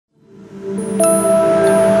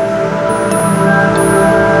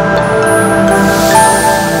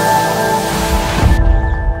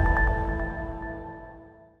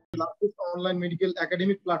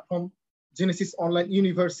academic platform, Genesis Online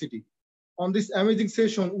University. On this amazing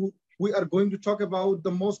session, we are going to talk about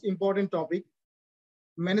the most important topic,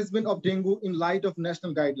 management of dengue in light of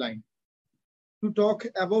national guideline. To talk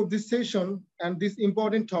about this session and this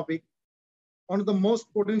important topic, one of the most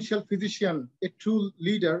potential physician, a true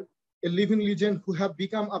leader, a living legend who have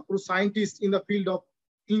become a pro scientist in the field of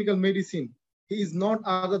clinical medicine. He is not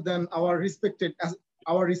other than our respected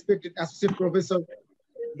associate professor,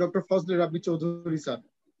 Dr. Fazle Rabbi Chaudhuri sir.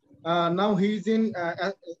 Now he is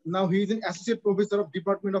an associate professor of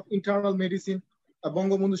Department of Internal Medicine,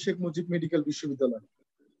 Bangabandhu Sheikh Mujib Medical Vishwavidyalaya.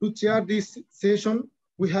 To chair this session,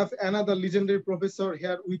 we have another legendary professor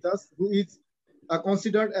here with us, who is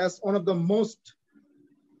considered as one of the most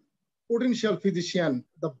potential physician,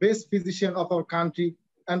 the best physician of our country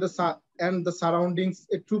and the surroundings,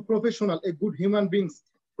 a true professional, a good human beings,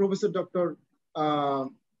 Professor Dr.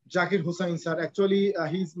 Zakir Hussain sir. Actually,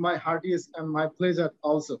 he's my heartiest and my pleasure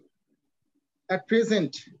also. At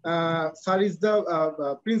present, sir is the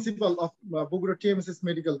principal of Bogora TMSS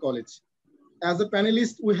Medical College. As a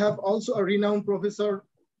panelist, we have also a renowned professor,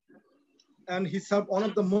 and he served one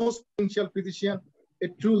of the most potential physician, a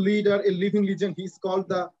true leader, a living legend. He's called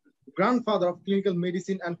the grandfather of clinical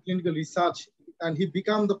medicine and clinical research, and he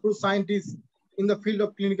became the pro scientist in the field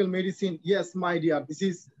of clinical medicine. Yes, my dear, this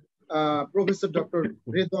is Professor Dr.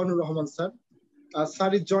 Redwanur Rahman sir.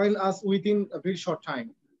 Sir is joined us within a very short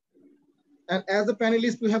time. And as a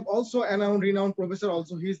panelist, we have also a renowned professor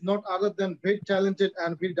also. He is not other than very talented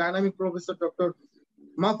and very dynamic Professor Dr.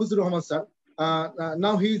 Mahfuzur Rahman sir.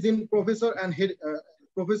 Now he is in professor and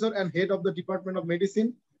head of the Department of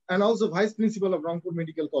Medicine and also Vice Principal of Rangpur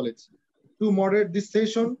Medical College. To moderate this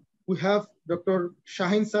session, we have Dr.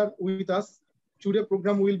 Shahin sir with us. Today's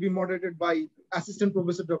program will be moderated by Assistant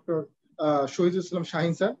Professor Dr. Shohidul Islam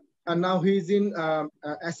Shahin sir. And now he is in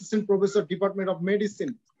Assistant Professor, Department of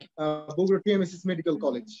Medicine, Bogora TMSS Medical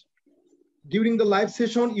College. During the live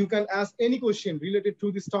session, you can ask any question related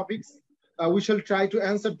to these topics. We shall try to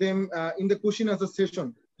answer them in the question answer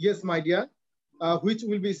session. Yes, my dear, which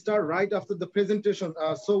will be start right after the presentation.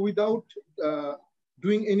 So without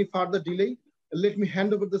doing any further delay, let me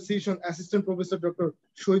hand over the session, Assistant Professor Dr.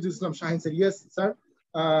 Shohidul Islam Shahin sir. Yes, sir.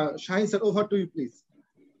 Shahin sir, over to you, please.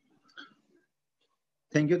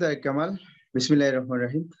 Thank you, Tariq Kamal.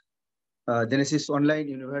 Bismillahirrahmanirrahim. Genesis Online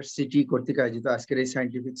University কর্তৃক আয়োজিত আজকের এই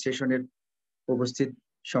scientific সেশনের উপস্থিত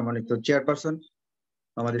সম্মানিত chairperson,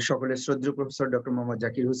 আমাদের সকলের শ্রদ্ধেয় professor doctor Mohammad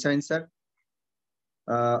Zakir Hussain sir,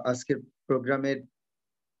 আজকের প্রোগ্রামের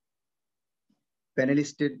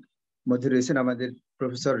প্যানেলিস্টের মধ্যে রয়েছেন আমাদের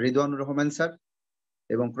প্রফেসর রিদওয়ানুর রহমান স্যার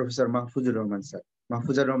এবং প্রফেসর মাহফুজুর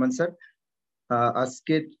রহমান স্যার।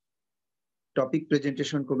 আজকের টপিক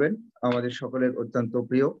প্রেজেন্টেশন করবেন আমাদের সকলের অত্যন্ত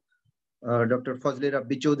প্রিয় ডক্টর ফজলে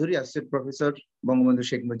রাব্বি Chowdhury, associate professor, Bangabandhu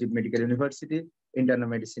Sheikh Mujib medical university, internal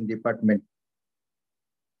medicine department.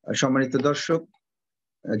 সম্মানিত দর্শক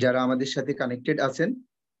যারা আমাদের সাথে কানেক্টেড আছেন,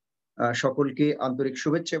 সকলকে আন্তরিক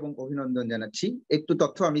শুভেচ্ছা এবং অভিনন্দন জানাচ্ছি। একটু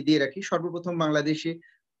তথ্য আমি দিয়ে রাখি। সর্বপ্রথম বাংলাদেশে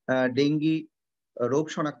ডেঙ্গি রোগ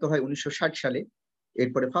শনাক্ত হয় 1960 সালে,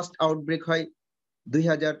 এরপরে ফার্স্ট আউটব্রেক হয়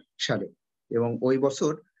 2000 সালে এবং ওই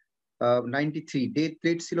বছর 93 ডেথ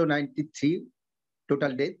রেট ছিল, 93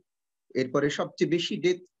 টোটাল ডেথ। এরপরে সবচেয়ে বেশি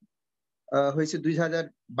ডেথ হয়েছে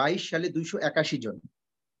 2022 সালে 281 জন।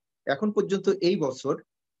 এখন পর্যন্ত এই বছর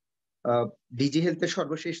ডিজি হেলথের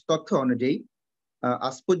সর্বশেষ তথ্য অনুযায়ী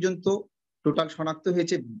আজ পর্যন্ত টোটাল শনাক্ত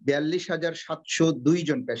হয়েছে 42,702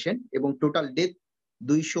 জন পেশেন্ট এবং টোটাল ডেথ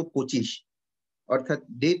 225। অর্থাৎ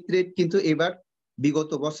ডেথ রেট কিন্তু এবার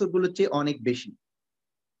বিগত বছরগুলোর চেয়ে অনেক বেশি।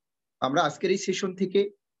 আমরা আজকের এই সেশন থেকে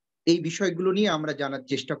এই বিষয়গুলো নিয়ে আমরা জানার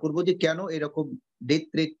চেষ্টা করব যে কেন এরকম ডেথ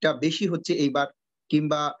রেটটা বেশি হচ্ছে এইবার,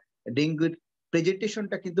 কিংবা ডেঙ্গুর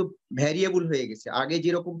প্রেজেন্টেশনটা কিন্তু ভ্যারিয়েবল হয়ে গেছে। আগে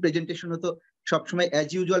যেরকম প্রেজেন্টেশন হতো সবসময় অ্যাজ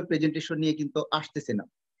ইউজুয়াল প্রেজেন্টেশন নিয়ে কিন্তু আসতেছে না।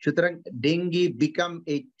 সুতরাং dengue become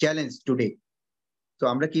a challenge today. তো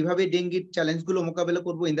আমরা কিভাবে ডেঙ্গির চ্যালেঞ্জগুলো মোকাবেলা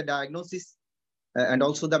করবো in the diagnosis and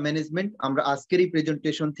also the management, আমরা আজকের এই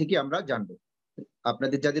প্রেজেন্টেশন থেকে আমরা জানবো।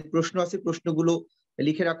 আপনাদের যাদের প্রশ্ন আছে প্রশ্নগুলো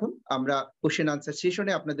লিখে রাখুন, আমরা কোশ্চেন আনসার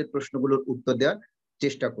সেশনে আপনাদের প্রশ্নগুলোর উত্তর দেওয়ার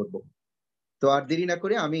চেষ্টা করব। তো আর দেরি না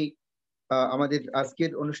করে আমি আমাদের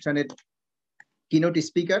আজকের অনুষ্ঠানের কিনোট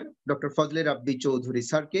স্পিকার ডক্টর ফজলে রাব্বি চৌধুরী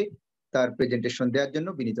স্যারকে তার প্রেজেন্টেশন দেওয়ার জন্য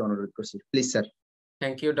বিনীত অনুরোধ করছি। Please sir.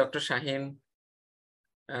 Thank you doctor Shahin.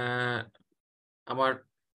 আমার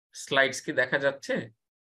স্লাইডস কি দেখা যাচ্ছে?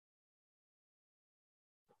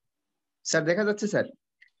 স্যার দেখা যাচ্ছে sir.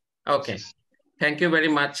 Okay, thank you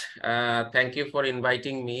very much. Thank you for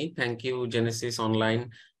inviting me. Thank you, Genesis Online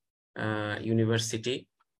University.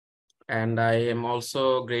 And I am also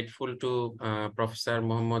grateful to Professor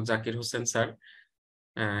Mohammad Zakir Hussain sir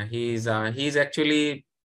He's actually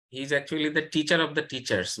the teacher of the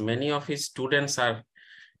teachers. Many of his students are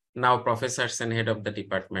now professors and head of the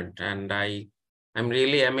department, and I'm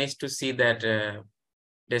really amazed to see that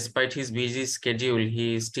despite his busy schedule,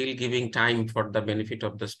 he is still giving time for the benefit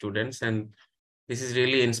of the students, and this is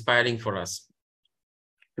really inspiring for us.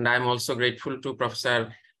 And I'm also grateful to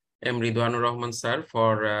Professor M. Ridwanur Rahman sir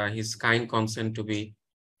for his kind consent to be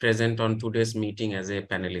present on today's meeting as a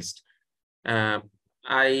panelist.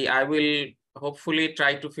 I will hopefully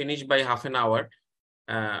try to finish by half an hour.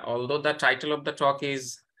 Although the title of the talk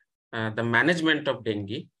is the management of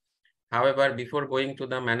dengue. However, before going to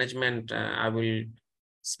the management, I will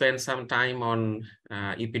spend some time on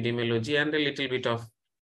epidemiology and a little bit of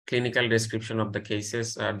clinical description of the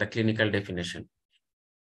cases, the clinical definition.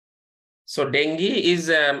 So dengue is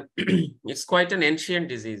it's quite an ancient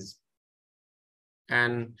disease.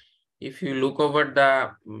 And if you look over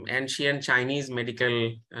the ancient Chinese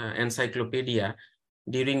medical encyclopedia,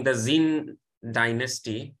 during the Jin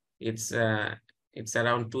dynasty, it's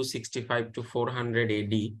around 265 to 400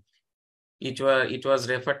 AD. It was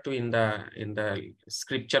referred to in the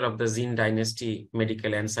scripture of the Jin dynasty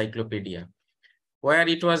medical encyclopedia, where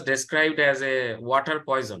it was described as a water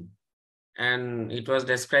poison, and it was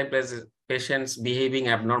described as patients behaving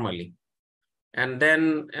abnormally. And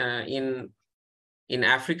then in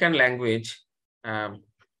African language, the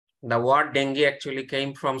word dengue actually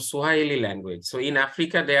came from Swahili language. So in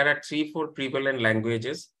Africa, there are 3-4 prevalent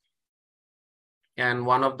languages. And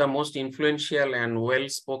one of the most influential and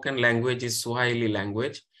well-spoken language is Swahili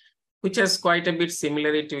language, which has quite a bit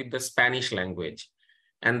similarity with the Spanish language.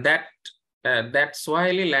 And that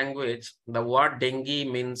Swahili language, the word dengue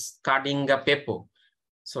means kadinga pepo.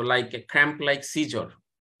 So like a cramp-like seizure.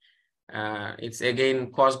 It's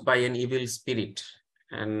again caused by an evil spirit.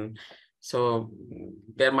 And so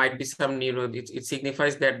there might be some it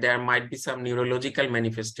signifies that there might be some neurological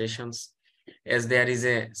manifestations as there is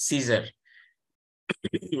a seizure.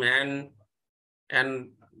 and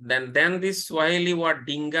then this Swahili word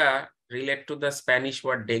dinga relate to the Spanish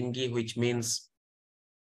word dengue, which means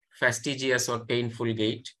fastidious or painful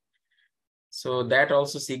gait. So that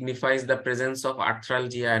also signifies the presence of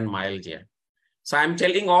arthralgia and myalgia. So I'm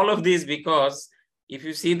telling all of this because if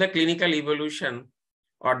you see the clinical evolution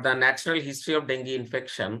or the natural history of dengue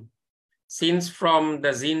infection, since from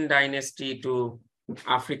the Jin dynasty to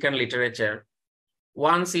African literature,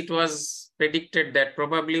 once it was predicted that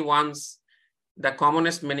probably once the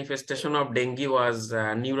commonest manifestation of dengue was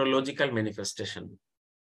neurological manifestation.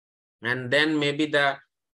 And then maybe the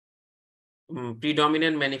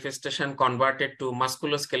predominant manifestation converted to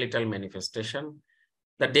musculoskeletal manifestation.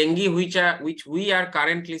 The dengue which we are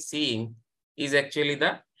currently seeing is actually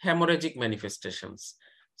the hemorrhagic manifestations.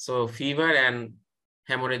 So fever and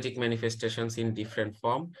hemorrhagic manifestations in different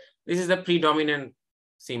form. This is the predominant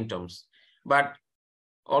symptoms. But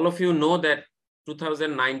all of you know that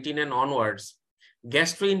 2019 and onwards,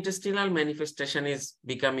 gastrointestinal manifestation is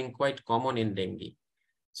becoming quite common in dengue.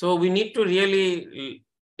 So we need to really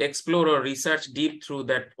explore or research deep through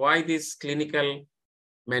that why these clinical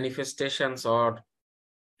manifestations or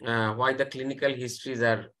why the clinical histories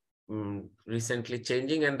are recently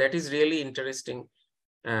changing, and that is really interesting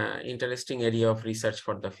area of research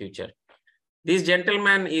for the future. This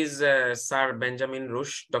gentleman is Sir Benjamin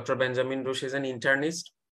Rush. Dr. Benjamin Rush is an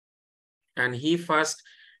internist, and he first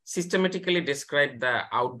systematically described the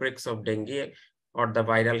outbreaks of dengue or the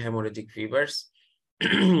viral hemorrhagic fevers,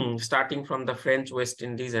 starting from the French West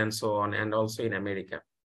Indies and so on, and also in America.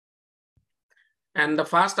 And the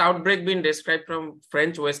first outbreak being described from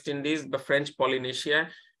French West Indies, the French Polynesia.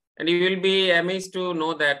 And you will be amazed to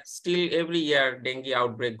know that still every year dengue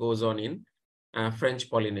outbreak goes on in French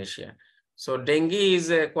Polynesia. So dengue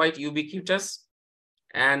is quite ubiquitous,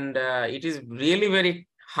 and it is really very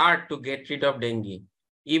hard to get rid of dengue,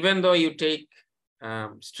 even though you take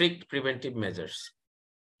strict preventive measures.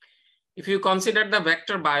 If you consider the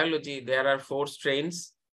vector biology, there are 4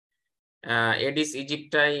 strains. Aedes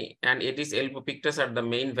aegypti and Aedes albopictus are the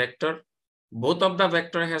main vector. Both of the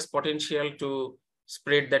vector has potential to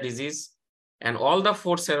spread the disease, and all the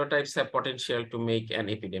 4 serotypes have potential to make an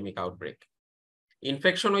epidemic outbreak.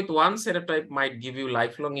 Infection with one serotype might give you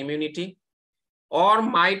lifelong immunity, or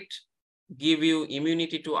might give you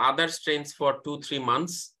immunity to other strains for 2-3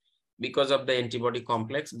 months because of the antibody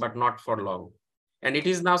complex, but not for long. And it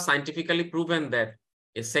is now scientifically proven that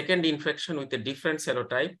a second infection with a different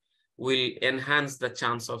serotype will enhance the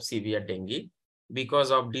chance of severe dengue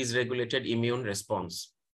because of dysregulated immune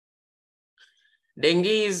response.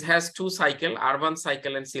 Dengue has 2 cycles, urban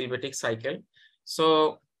cycle and sylvatic cycle.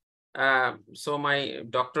 So So my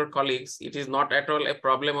doctor colleagues, it is not at all a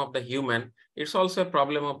problem of the human, it's also a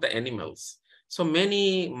problem of the animals. So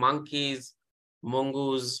many monkeys,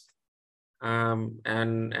 mongoose,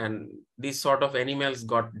 and these sort of animals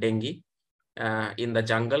got dengue in the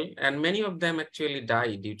jungle, and many of them actually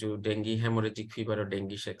die due to dengue hemorrhagic fever or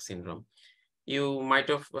dengue shock syndrome. You might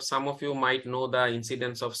have, some of you might know the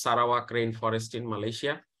incidents of Sarawak rainforest in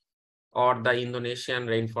Malaysia, or the Indonesian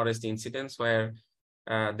rainforest incidents where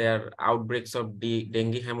there are outbreaks of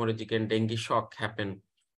dengue hemorrhagic and dengue shock happen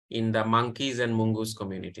in the monkeys and mongoose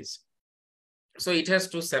communities. So it has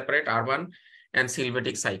to separate urban and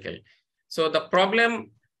sylvatic cycle. So the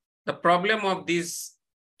problem of these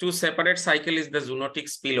two separate cycle is the zoonotic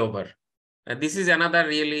spillover. This is another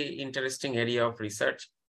really interesting area of research.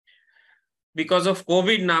 Because of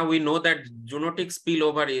COVID now, we know that zoonotic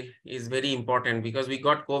spillover is very important, because we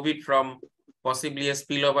got COVID from possibly a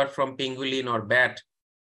spillover from pangolin or bat,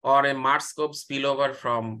 or a Marscope spillover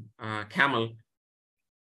from camel.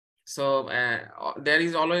 So there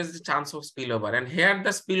is always the chance of spillover, and here the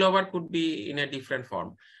spillover could be in a different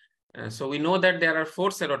form. So we know that there are 4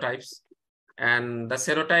 serotypes, and the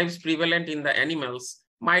serotypes prevalent in the animals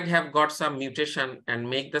might have got some mutation and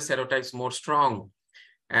make the serotypes more strong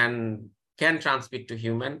and can transmit to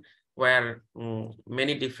human, where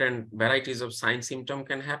many different varieties of sign symptom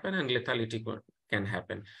can happen and lethality can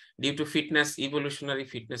happen due to fitness, evolutionary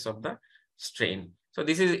fitness of the strain. So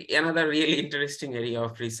this is another really interesting area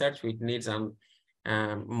of research which needs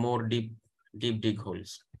more deep dig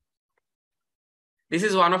holes. This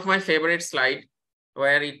is one of my favorite slides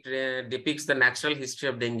where it depicts the natural history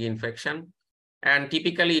of dengue infection. And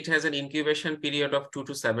typically it has an incubation period of 2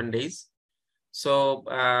 to 7 days. So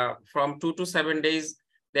from 2 to 7 days,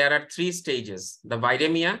 there are 3 stages: the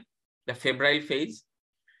viremia, the febrile phase,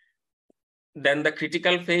 then the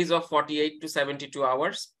critical phase of 48 to 72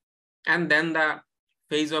 hours, and then the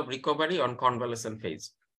phase of recovery on convalescent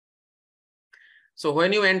phase. So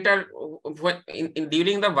when you enter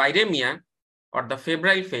during the viremia or the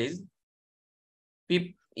febrile phase,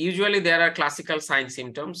 usually there are classical sign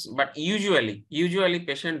symptoms, but usually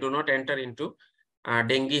patients do not enter into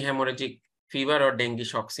dengue hemorrhagic fever or dengue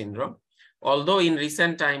shock syndrome. Although in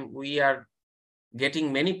recent time, we are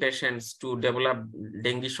getting many patients to develop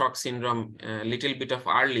dengue shock syndrome a little bit of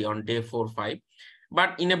early on day 4 or 5.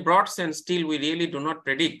 But in a broad sense, still we really do not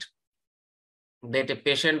predict that a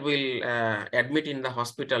patient will admit in the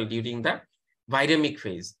hospital during the viremic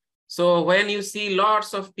phase. So when you see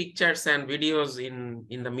lots of pictures and videos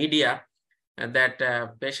in the media that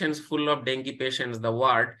patients full of dengue patients, the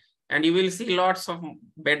ward, and you will see lots of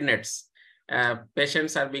bed nets.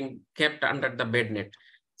 Patients are being kept under the bed net.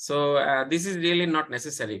 So this is really not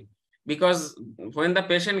necessary, because when the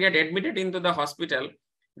patient get admitted into the hospital,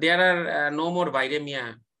 there are no more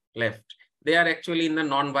viremia left. They are actually in the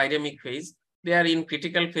non-viremic phase. They are in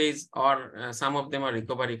critical phase, or some of them are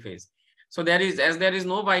recovery phase. So there is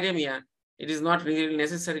no viremia, it is not really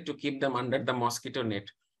necessary to keep them under the mosquito net.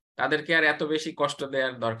 তাদেরকে আর এত বেশি কষ্ট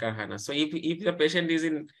দেওয়ার দরকার হয় না. So if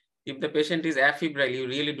the patient is afebrile, you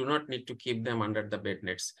really do not need to keep them under the bed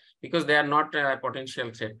nets, because they are not a potential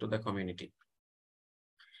threat to the community.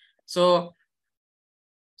 So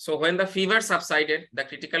when the fever subsided, the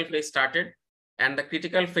critical phase started, and the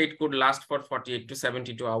critical phase could last for 48 to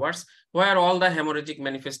 72 hours, where all the hemorrhagic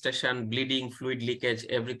manifestation, bleeding, fluid leakage,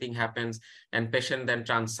 everything happens, and patient then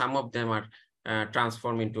some of them are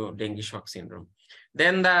transformed into dengue shock syndrome.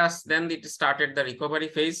 Then it started the recovery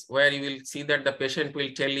phase, where you will see that the patient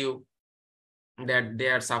will tell you that they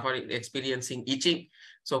are experiencing itching.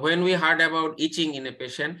 So when we heard about itching in a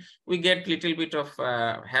patient, we get little bit of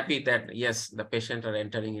happy that yes, the patient are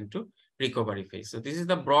entering into recovery phase. So this is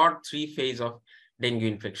the broad 3 phase of dengue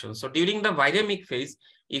infection. So during the viremic phase,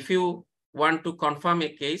 if you want to confirm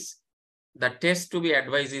a case, the test to be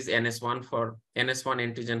advised is NS1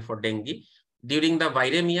 antigen for dengue. During the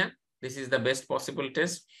viremia, this is the best possible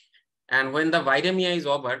test. And when the viremia is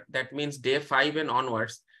over, that means day 5 and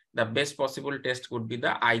onwards, the best possible test would be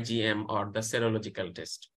the IgM, or the serological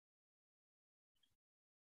test.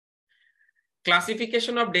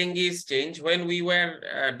 Classification of dengue is changed. When we were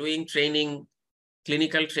doing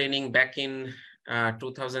clinical training back in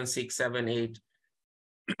 2006, 7, 8,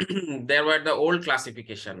 there were the old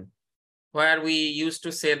classification, where we used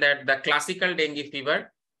to say that the classical dengue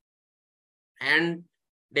fever and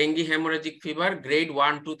dengue hemorrhagic fever grade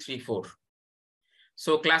 1, 2, 3, 4.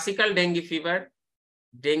 So classical dengue fever,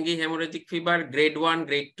 dengue hemorrhagic fever grade 1,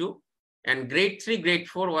 grade 2, and grade 3, grade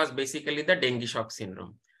 4 was basically the dengue shock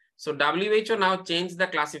syndrome. So WHO now changed the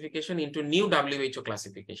classification into new WHO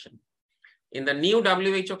classification. In the new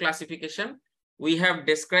WHO classification, we have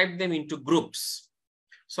described them into groups.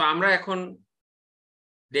 So আমরা এখন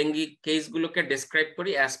dengue case গুলোকে describe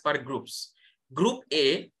করি as per groups. Group A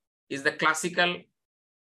is the classical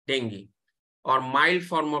dengue or mild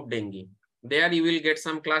form of dengue. There you will get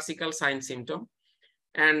some classical sign symptom,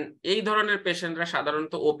 and এই ধরনের পেশেন্টরা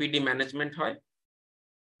সাধারণত OPD management হয়,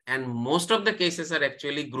 and most of the cases are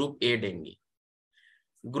actually group A dengue.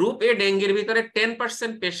 Group A dengue এর ভিতরে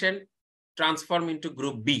 10% patient transform into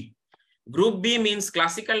group B. Group B means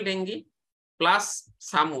classical dengue plus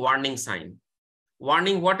some warning sign.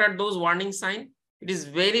 Warning, what are those warning signs? It is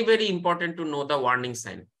very, very important to know the warning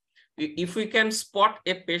sign. If we can spot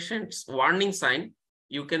a patient's warning sign,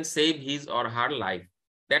 you can save his or her life.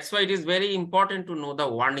 That's why it is very important to know the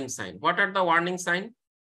warning sign. What are the warning sign?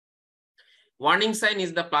 Warning sign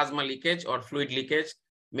is the plasma leakage or fluid leakage,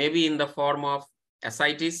 maybe in the form of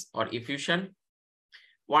ascites or effusion.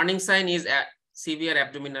 Warning sign is a severe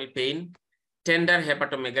abdominal pain, tender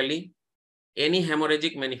hepatomegaly, any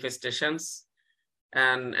hemorrhagic manifestations,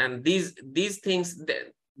 and these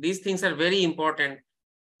things are very important,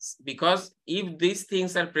 because if these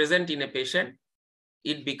things are present in a patient,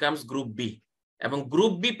 it becomes group B. এবং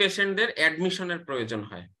group B patient দের admission এর প্রয়োজন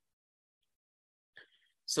হয়.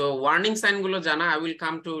 So warning sign গুলো জানা, I will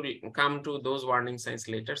come to those warning signs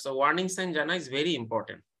later. So warning sign জানা is very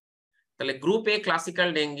important. তাহলে group A classical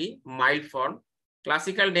dengue mild form,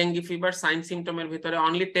 classical dengue fever sign symptom এর ভিতরে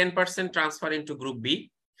only 10% transfer into group B.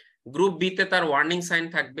 Group B তে তার warning sign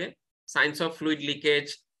থাকবে signs of fluid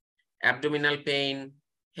leakage, abdominal pain,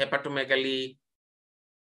 hepatomegaly,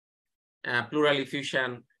 pleural effusion,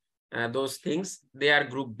 those things, they are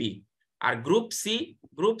group B. Our group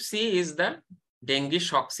C is the dengue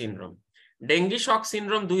shock syndrome. Dengue shock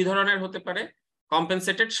syndrome দুই ধরনের হতে পারে,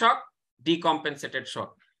 compensated shock, decompensated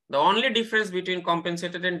shock. The only difference between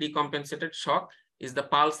compensated and decompensated shock is the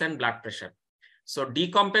pulse and blood pressure. So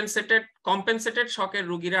compensated shock এর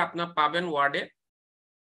রোগীরা আপনারা পাবেন ওয়ার্ডে,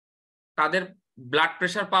 তাদের blood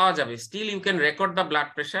pressure পাওয়া যাবে, still you can record the blood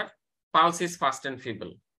pressure, pulse is fast and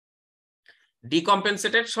feeble.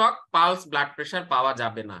 Decompensated shock, pulse, blood pressure পাওয়া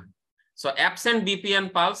যাবে না. So absent BP and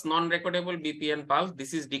pulse, non-recordable BP and pulse,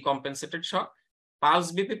 this is decompensated shock. Pulse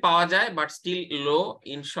BP পাওয়া যায় but still low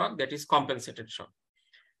in shock, that is compensated shock.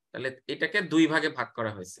 তাহলে এটাকে দুই ভাগে ভাগ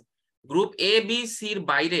করা হয়েছে. Group A, B, C এর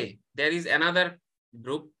বাইরে there is another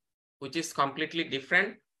group which is completely different.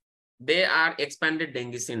 They are expanded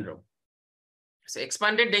dengue syndrome. So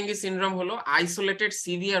expanded dengue syndrome হলো isolated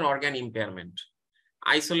severe organ impairment.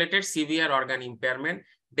 Isolated severe organ impairment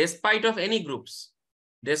despite of any groups,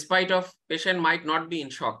 despite of patient might not be in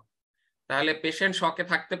shock. তাহলে patient শকে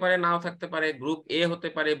থাকতে পারে, নাও থাকতে পারে, group A হতে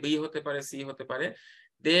পারে, B হতে পারে, C হতে পারে,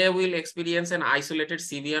 they will experience an isolated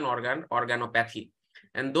severe organopathy.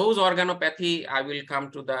 And those organopathy, I will come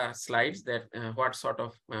to the slides that what sort of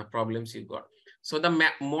problems you got. So the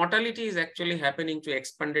mortality is actually happening to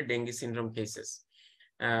expanded dengue syndrome cases.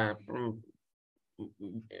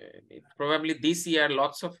 Probably this year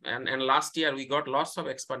lots of and last year we got lots of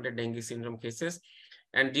expanded dengue syndrome cases,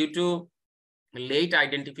 and due to late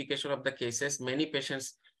identification of the cases, many patients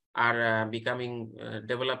are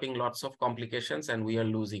developing lots of complications and we are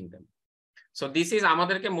losing them. So this is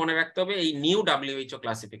আমাদেরকে মনে রাখতে হবে এই new WHO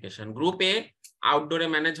classification. Group A আউটডোরে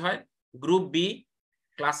manage হয়, group B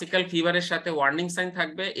classical ফিভারের সাথে warning sign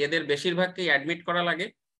থাকবে, এদের বেশিরভাগকেই অ্যাডমিট করা লাগে,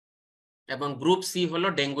 এবং গ্রুপ C হলো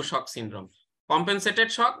dengue shock syndrome, compensated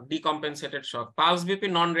shock, decompensated shock, pulse BP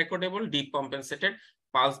non-recordable, decompensated,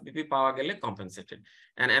 pulse BP পাওয়া গেলে compensated.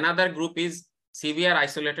 And another group is severe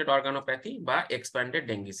isolated organopathy বা expanded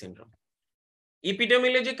dengue syndrome.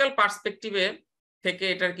 Epidemiological perspective থেকে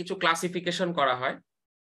এটার কিছু ক্লাসিফিকেশন করা হয়।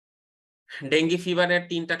 ডেঙ্গি ফিভারের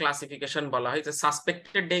তিনটা ক্লাসিফিকেশন বলা হয়, যে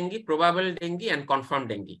suspected dengue, probable dengue and confirm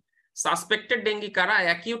dengue. Suspected dengue কারা?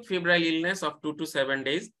 Acute febrile illness of 2 to 7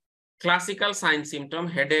 days, classical sign symptom,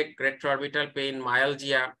 headache, retroorbital pain,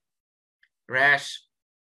 myalgia, rash.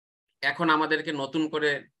 এখন আমাদেরকে নতুন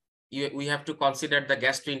করে we have to consider the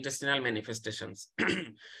gastrointestinal manifestations,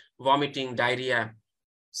 vomiting, diarrhea.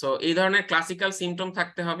 So এই ধরনের classical symptom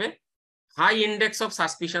থাকতে হবে, high index of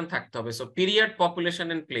suspicion থাকতে হবে, so period, population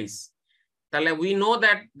and place. তাহলে we know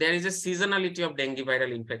that there is a seasonality of dengue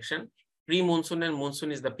viral infection. Pre-monsoon and monsoon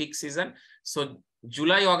is the peak season. So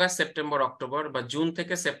July, August, September, October বা June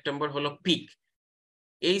থেকে September হলো pick.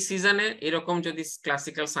 এই সিজনে এরকম যদি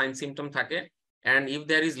ক্লাসিক্যাল সাইন সিম্পটম থাকে, and if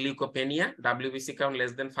there is leukopenia, WBC count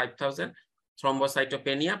less than 5,000,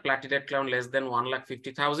 thrombocytopenia, platelet count less than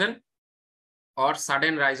 1,50,000, or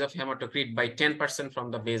sudden rise of hematocrit by 10% from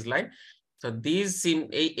the baseline, so these seem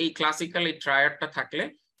a classical triad ta thakle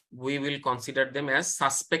we will consider them as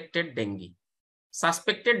suspected dengue.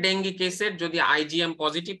 Suspected dengue কেসের যদি IgM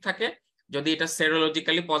positive থাকে, যদি এটা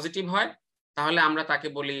সেরোলজিক্যালি positive হয়, তাহলে আমরা তাকে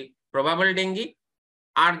বলি প্রবাবল ডেঙ্গি।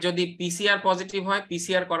 আর যদি পিসিআর পজিটিভ হয়,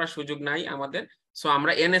 পিসিআর করার সুযোগ নাই আমাদের, সো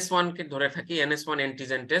আমরা NS1 কে ধরে থাকি, NS1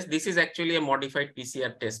 antigen test. This is actually a modified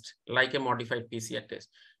PCR test, like a modified PCR test.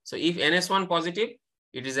 So if NS1 positive,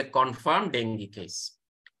 it is a confirmed dengue case.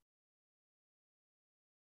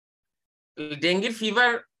 Dengue fever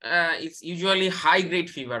is usually high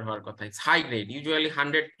grade fever হওয়ার কথা. It's high grade, usually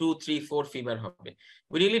 100, 2, 3, 4 fever হবে.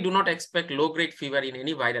 We really do not expect low grade fever in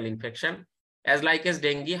any viral infection as like as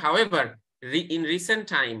dengue. However, in recent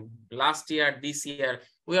time, last year, this year,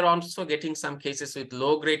 we are also getting some cases with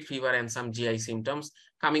low grade fever and some GI symptoms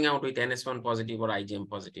coming out with NS1 positive or IgM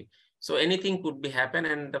positive. So anything could be happen,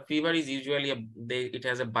 and the fever is usually it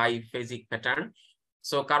has a biphasic pattern.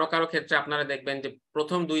 So কারো কারো ক্ষেত্রে আপনারা দেখবেন যে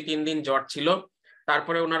প্রথম 2-3 দিন জ্বর ছিল,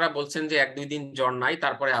 তারপরে ওনারা বলছেন যে 1-2 দিন জ্বর নাই,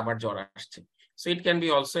 তারপরে আবার জ্বর আসছে। So it can be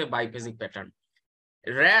also a বাইফেজিক pattern.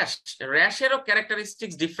 র্যাশেরও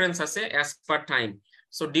characteristics difference আছে as per time.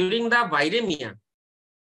 So during the ভাইরেমিয়া,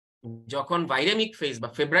 যখন ভাইরেমিক ফেজ বা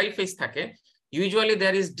ফেব্রাইল ফেজ থাকে, usually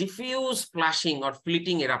there is diffuse flushing or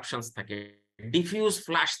fleeting এরাপশনস থাকে, ডিফিউজ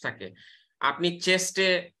ফ্ল্যাশ থাকে। আপনি চেস্টে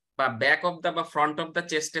বা ব্যাক অফ দা বা front of the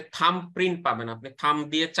চেস্টে thumb print পাবেন। আপনি থাম্ব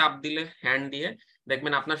দিয়ে চাপ দিলে, হ্যান্ড দিয়ে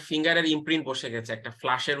দেখবেন আপনার ফিঙ্গারের ইমপ্রিন্ট বসে গেছে একটা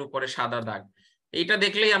ফ্ল্যাশের উপরে সাদা দাগ। এইটা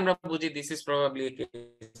দেখলেই আমরা বুঝি this is probably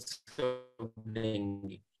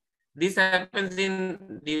dengue. This happens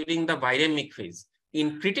during the viremic phase. In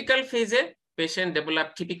critical phase, patient develop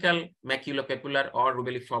typical maculopapular or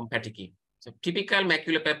rubelliform fatigue. So typical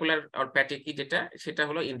maculopapular or fatigue যেটা সেটা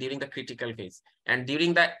হলো during the critical phase, and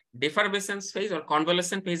during the defervescence phase or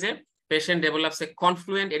convalescent phase, patient develops a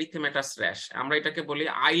confluent erythematous rash. আমরা এটাকে বলি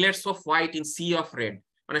islets of white in sea of red,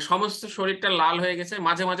 মানে সমস্ত শরীরটা লাল হয়ে গেছে,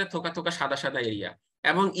 মাঝে মাঝে থোকা থোকা সাদা সাদা এরিয়া,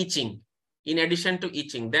 এবং ইচিং। In addition to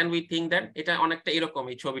itching, then we think that এটা অনেকটা এরকম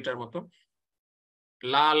এই ছবিটার মতো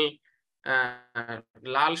লাল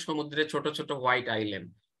লাল সমুদ্রে ছোট ছোট white island.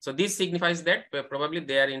 So this signifies that probably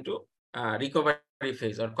they are into recovery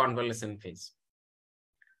phase or convalescent phase.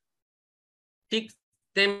 ঠিক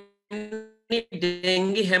তেমনি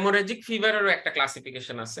ডেঙ্গি হেমোরেজিক ফিভারেরও একটা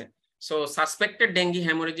ক্লাসিফিকেশন আছে। So suspected dengue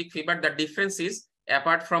hemorrhagic fever, the difference is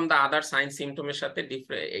apart from the other sign symptoms সাথে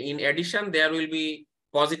in addition there will be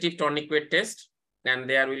positive tourniquet test, and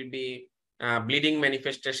there will be bleeding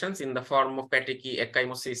manifestations in the form of petechiae,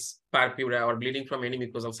 ecchymosis, purpura, or bleeding from any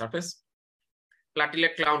mucosal surface.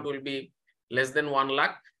 Platelet count will be less than 1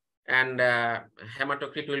 lakh, and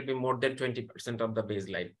hematocrit will be more than 20% of the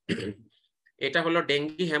baseline. এটা হলো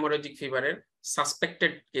dengue haemorrhagic ফিভারের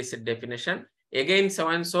suspected কেসের definition. Again, so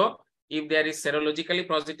and so, if there is serologically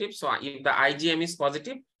positive, so if the IgM is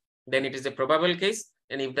positive, then it is a probable case.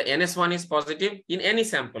 And if the NS1 is positive in any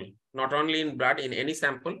sample, not only in blood, in any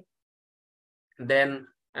sample, then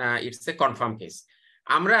it's a confirmed case.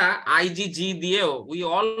 Amra IgG দিয়েও, we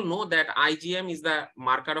all know that IgM is the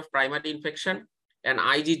marker of primary infection and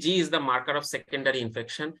IgG is the marker of secondary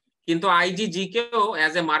infection. কিন্তু IgG কেও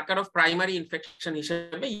as a marker of primary infection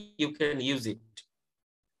হিসেবে you can use it.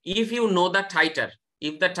 If you know the titer,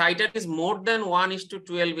 if the titer is more than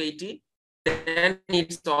 1:1280, then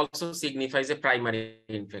it also signifies a primary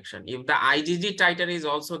infection. If the IgG titer is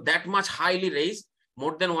also that much highly raised,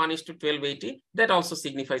 more than 1:1280, that also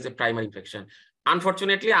signifies a primary infection.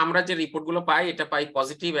 Unfortunately, আমরা যে report গুলো পাই, এটা পাই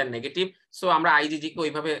positive and negative, so আমরা IgG কে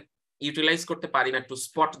ওইভাবে utilise করতে পারি না to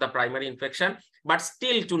spot the primary infection, but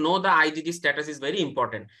still to know the IgG status is very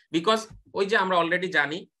important, because ওই যে আমরা অলরেডি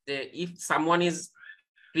জানি যে if someone is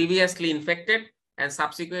previously infected and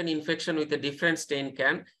subsequent infection with a different strain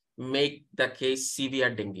can make the case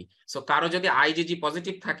severe dengue. So কারো যদি IgG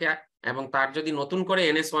positive থাকে এবং তার যদি নতুন করে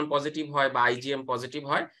NS1 পজিটিভ হয় বা IgM পজিটিভ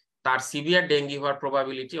হয়, তার সিভিয়ার ডেঙ্গি হওয়ার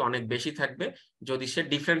প্রবাবিলিটি অনেক বেশি থাকবে যদি সে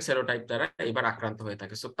ডিফারেন্ট সেরোটাইপ দ্বারা এবার আক্রান্ত হয়ে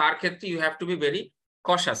থাকে। সো তার ক্ষেত্রে you have to be very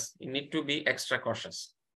cautious, you need to be extra cautious.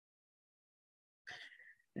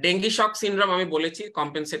 Dengue shock syndrome আমি বলেছি,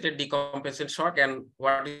 compensated decompensated shock, and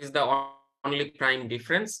what is the only prime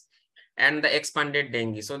difference, and the expanded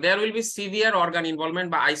dengue. So there will be severe organ involvement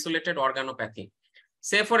by isolated organopathy.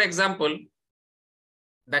 Say for example,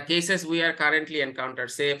 the cases we are currently encountered,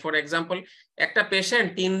 say for example, একটা patient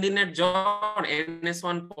 3 দিনের জ্বর,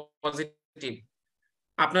 NS1 positive,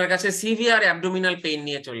 আপনার কাছে severe abdominal pain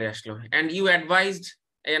নিয়ে চলে আসলো, and you advised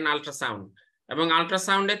an ultrasound, এবং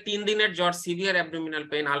আল্ট্রাসাউন্ডে 3 দিনের জ্বর, সিভিয়ার অ্যাবডোমিনাল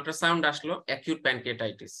পেইন, আল্ট্রাসাউন্ড আসলো অ্যাকিউট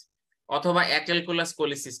প্যানক্রিয়াটাইটিস অথবা অ্যাকেলকুলাস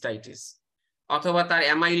কোলিসিস্টাইটিস, অথবা তার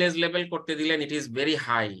অ্যামাইলেজ লেভেল করতে দিলেন it is very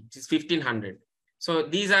high, it is 1500. So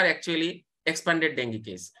these are actually expanded dengue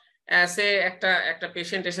case. সে একটা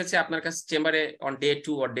পেশেন্ট এসেছে আপনার কাছে চেম্বারে on day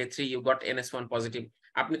 2 or day 3 you got NS1 positive,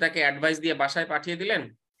 আপনি তাকে অ্যাডভাইস দিয়ে বাসায় পাঠিয়ে দিলেন,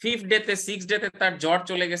 5th ডেতে 6th ডেতে তার জ্বর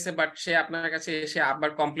চলে গেছে, বাট সে আপনার কাছে এসে আবার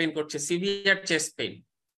কমপ্লেন করছে severe chest pain.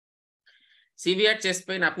 Severe chest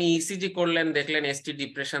pain, আপনি ইসিজি করলেন, দেখলেন এসটি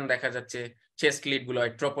ডিপ্রেশন দেখা যাচ্ছে, চেস্ট লিড গুলো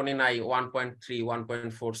troponin I 1.3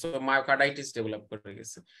 1.4, so myocarditis develop করে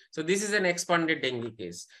গেছে। So this is an expanded dengue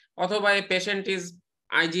case. অথবা এই patient is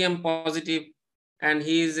IgM positive and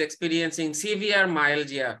he is experiencing severe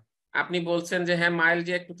myalgia, আপনি বলছেন যে হ্যাঁ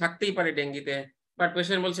মাইলজিয়া একটু থাকতেই পারে ডেঙ্গিতে, বাট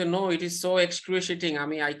পেশেন্ট বলছে no it is so excruciating,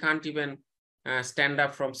 I can't even stand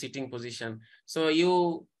up from sitting position, so you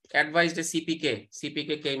advised a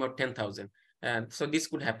CPK came out 10,000. So this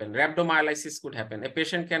could happen. Rhabdomyolysis could happen. A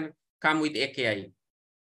patient can come with AKI.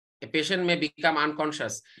 A patient may become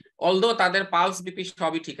unconscious, although তাদের pulse BP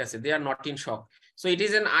সবই ঠিক আছে, they are not in shock. So it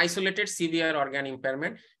is an isolated severe organ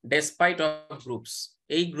impairment despite of groups.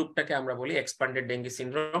 এই গ্রুপটাকে আমরা বলি expanded dengue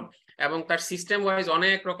syndrome, এবং তার system wise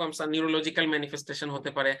অনেক রকম নিউরোলজিক্যাল ম্যানিফেস্টেশন হতে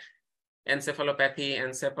পারে, encephalopathy,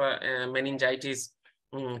 meningitis,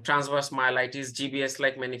 transverse myelitis, GBS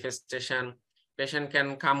like manifestation. Patient can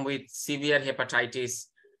come with severe hepatitis,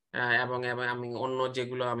 এবং আমি অন্য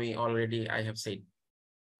যেগুলো আমি already I have said.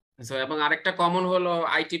 So এবং আরেকটা কমন হলো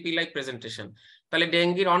ITP লাইক প্রেজেন্টেশন। তাহলে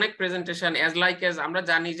ডেঙ্গির অনেক প্রেজেন্টেশন as আমরা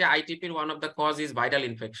জানি যে ITPর one of the cause is viral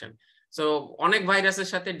infection. So অনেক ভাইরাসের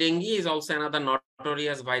সাথে dengue is also another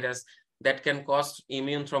notorious virus that can cause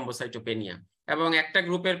immune thrombocytopenia. এবং একটা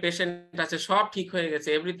গ্রুপের পেশেন্ট আছে সব ঠিক হয়ে গেছে,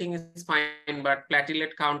 everything is fine but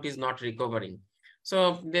platelet count is not recovering. So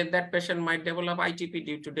that patient might develop ITP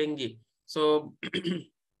due to dengue. So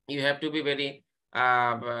you have to be very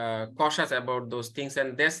cautious about those things, and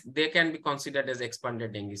they can be considered as expanded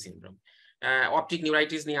dengue syndrome. Optic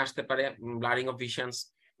neuritis niye ashte pare, blurring of visions,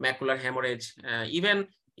 macular hemorrhage,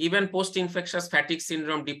 even post-infectious fatigue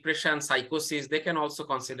syndrome, depression, psychosis, they can also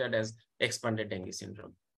considered as expanded dengue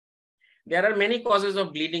syndrome. There are many causes of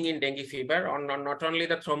bleeding in dengue fever. Not only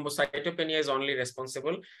the thrombocytopenia is only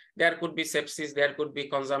responsible, there could be sepsis, there could be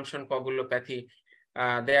consumption coagulopathy,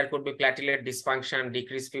 there could be platelet dysfunction,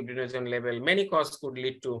 decreased fibrinogen level. Many causes could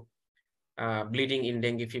lead to bleeding in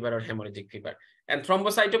dengue fever or hemorrhagic fever. And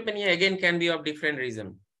thrombocytopenia again can be of different reason.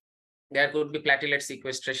 There could be platelet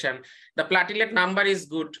sequestration. The platelet number is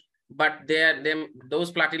good, but those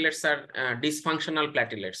platelets are dysfunctional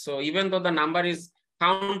platelets. So even though the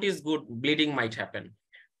count is good, bleeding might happen.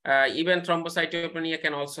 Even thrombocytopenia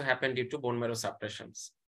can also happen due to bone marrow suppressions.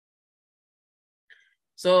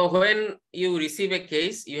 So when you receive a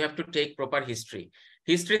case, you have to take proper history.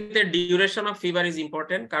 Historyতে duration of fever is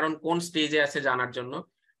important, কারণ কোন স্টেজে আছে জানার জন্য।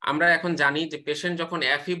 আমরা এখন জানি যে পেশেন্ট যখন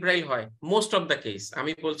অ্যাফিব্রাইল হয়, মোস্ট অফ দ্য কেস,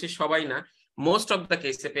 আমি বলছি সবাই না, মোস্ট অফ দ্য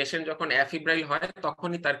কেসে পেশেন্ট যখন অ্যাফিব্রাইল হয়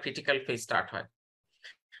তখনই তার ক্রিটিক্যাল ফেজ স্টার্ট হয়।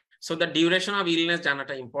 So the duration of illness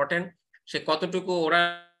জানাটা ইম্পর্টেন্ট। সে কতটুকু ওরাল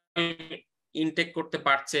ইনটেক করতে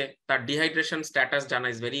পারছে, তার ডিহাইড্রেশন স্ট্যাটাস জানা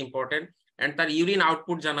ইজ ভেরি ইম্পর্টেন্ট, অ্যান্ড তার ইউরিন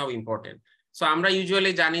আউটপুট জানাও ইম্পর্টেন্ট। সো আমরা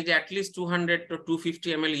ইউজুয়ালি জানি যে অ্যাটলিস্ট 200 to 250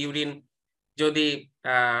 ml ইউরিন যদি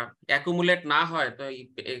অ্যাকুমুলেট না হয় তো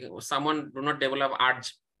someone do not develop urge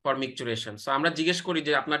for মিকচুরেশন। So আমরা জিজ্ঞেস করি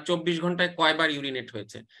যে আপনার 24 ঘন্টায় কয়বার ইউরিনেট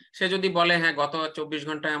হয়েছে, সে যদি বলে হ্যাঁ গত 24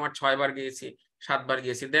 ঘন্টায় আমার 6 বার গিয়েছি 7 বার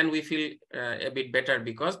গিয়েছি, then we feel A bit better,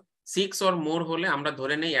 because 6 or more হলে আমরা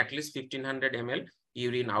ধরে নেই অ্যাটলিস্ট 1500 ml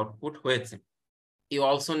ইউরিন আউটপুট হয়েছে। You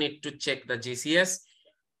also need to check the GCS,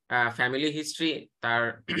 family history, তার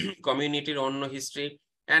কমিউনিটির অন্য history,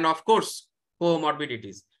 and of course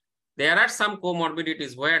comorbidities. There are some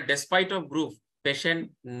comorbidities where despite of group patient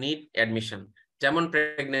need admission, যেমন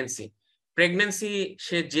pregnancy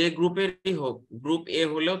সে যে গ্রুপেরই হোক, গ্রুপ A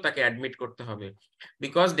হলেও তাকে admit করতে হবে,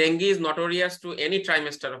 because dengue is notorious to any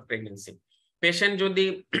trimester of pregnancy. Patient যদি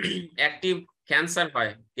অ্যাক্টিভ ক্যান্সার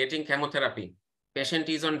হয়, getting chemotherapy, patient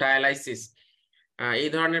is on dialysis, এই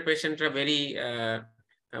ধরনের পেশেন্টরা very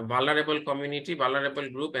vulnerable community, vulnerable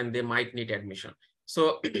group, and they might need admission. So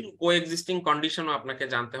coexisting condition আপনাকে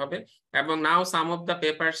জানতে হবে। এবং now some of the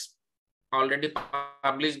papers already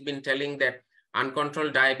published been telling that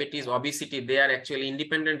uncontrolled diabetes, obesity, they are actually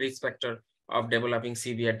independent risk factor of developing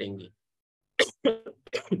severe dengue.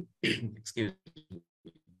 Excuse me.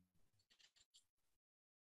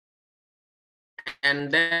 And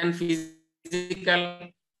then physical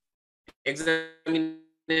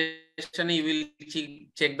examination, you will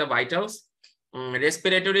check the vitals.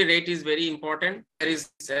 Respiratory rate is very important. There is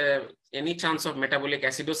any chance of metabolic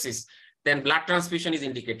acidosis, then blood transfusion is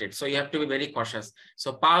indicated, so you have to be very cautious. So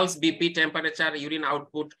pulse, BP, temperature, urine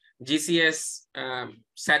output, GCS,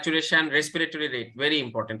 saturation, respiratory rate, very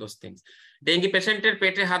important those things. Dengue patient এর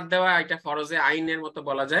পেটে হাত দেওয়া এটা ফরজে আইনের মতো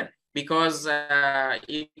বলা যায়, because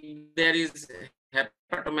if there is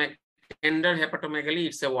tender hepatomegaly,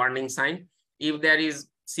 it's a warning sign. If there is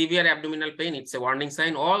severe abdominal pain, it's a warning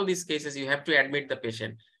sign. All these cases, you have to admit the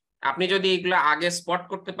patient. আপনি যদি এগুলো আগে spot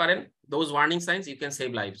করতে পারেন, those warning signs, you can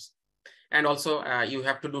save lives. And also you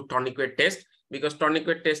have to do tourniquet test, because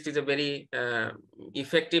tourniquet test is a very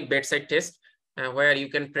effective bedside test where you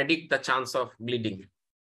can predict the chance of bleeding.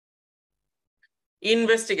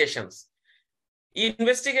 Investigations.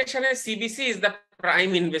 Investigation CBC is the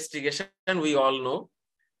prime investigation, we all know.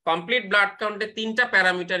 Complete blood count, তিনটা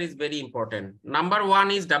parameter is very important. Number one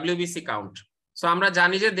is WBC count. So আমরা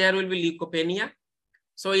জানি যে there will be leukopenia.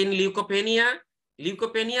 So in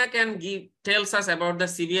leukopenia can tells us about the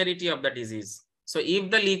severity of the disease. So if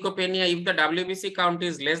the leukopenia, if the WBC count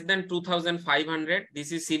is less than 2,500, this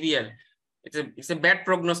is severe. It's a bad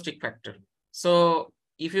prognostic factor. So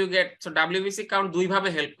if you get, so WBC count দুই ভাবে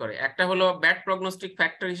help করে। একটা হলো bad prognostic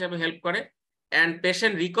factor হিসেবে help করে, and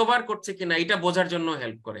patient recover করছে কিনা এটা বোঝার জন্য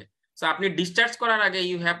হেল্প করে। So আপনি ডিসচার্জ করার আগে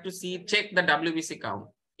you have to check the WBC count.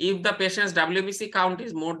 If the patient's WBC count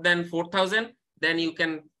is more than 4,000, then you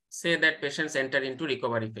can say that patients enter into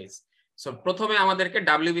recovery phase. So প্রথমে আমাদেরকে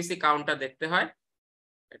WBC countটা দেখতে হয়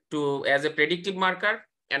to as a predictive marker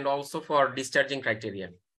and also for discharging criteria.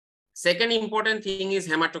 Second important thing is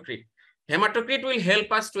hematocrit. Hematocrit will help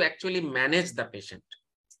us to actually manage the patient.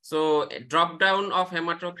 So drop down of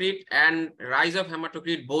hematocrit and rise of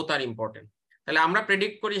hematocrit both are important. তাহলে আমরা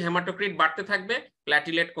predict করি haematocrit বাড়তে থাকবে,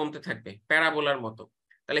 platelet কমতে থাকবে, প্যারাবোলার মতো।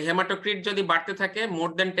 তাহলে haematocrit যদি বাড়তে থাকে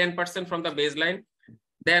more than 10% from the baseline,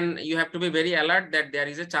 then you have to be very alert that there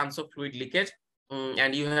is a chance of fluid leakage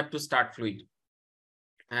and you have to start fluid.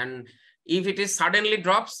 And if it is suddenly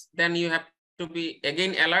drops, then you have to be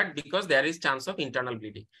again alert because there is chance of internal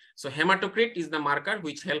bleeding. So hematocrit is the marker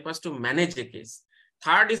which help us to manage the case.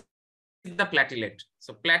 Third is the platelet. So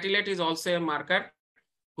platelet is also a marker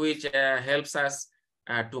which helps us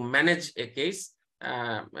to manage a case.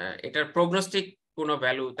 এটার prognostic কোনো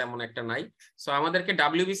value তেমন একটা নাই। So আমাদেরকে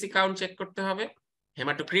WBC count check করতে হবে,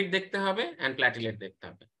 hematocrit দেখতে হবে and platelet দেখতে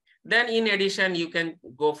হবে. Then in addition you can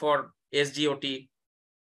go for SGOT,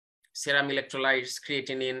 serum electrolytes,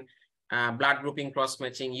 creatinine, blood grouping cross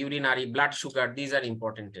matching, urinary, blood sugar. These are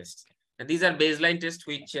important tests. And these are baseline tests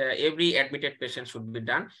which every admitted patient should be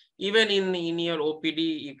done. Even in your OPD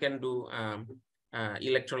you can do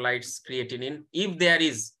electrolytes, creatinine. If there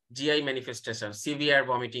is GI manifestation, severe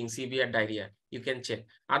vomiting, severe diarrhea, you can check.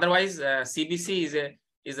 Otherwise CBC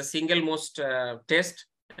is a single most test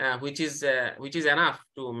which is enough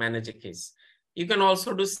to manage a case. You can also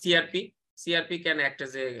do CRP. CRP can act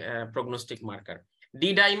as a prognostic marker.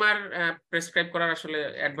 D-dimer prescribe করার আসলে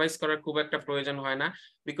advice করার খুব একটা প্রয়োজন হয় না,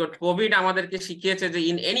 because Covid আমাদেরকে শিখিয়েছে যে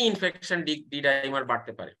ইন এনি ইনফেকশন D-dimer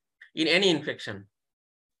বাড়তে পারে, in any infection.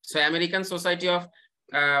 So American society of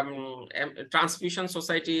transfusion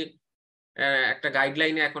society একটা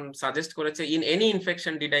গাইডলাইনে এখন সাজেস্ট করেছে ইন এনি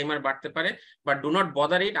ইনফেকশন D-dimer বাড়তে পারে, but do not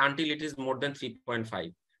bother it until it is more দেন 3.5.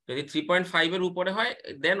 যদি 3.5 এর উপরে হয়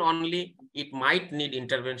then only it might need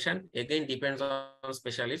intervention, again depends on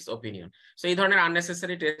specialist opinion. So এই ধরনের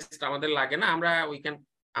unnecessary test আমাদের লাগে না।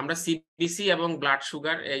 আমরা CBC এবং ব্লাড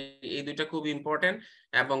সুগার এই দুইটা খুব ইম্পর্টেন্ট,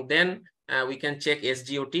 এবং then we can check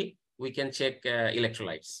SGOT, we can check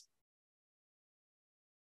electrolytes.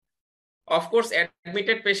 Of course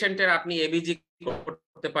admitted patient এর আপনি ABG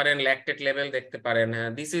করতে পারেন, lactate level দেখতে পারেন,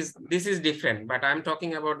 this is different, but I'm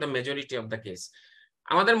talking about the majority of the case.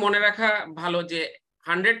 আমাদের মনে রাখা ভালো যে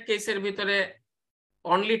 100 কেসের ভিতরে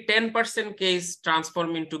only 10% case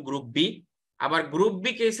transform into group B, আবার গ্রুপ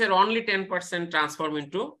বি কেসের only 10% transform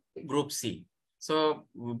into group C. So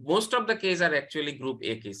most of the case R actually group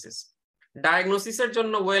A cases. ডায়াগনোসিসের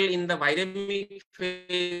জন্য ওয়েল ইন দ্য ভাইরামিক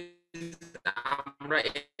ফেজ আমরা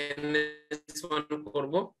NS1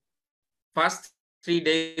 করব। First 3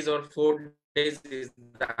 days or 4 days is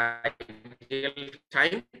the ideal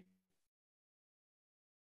time.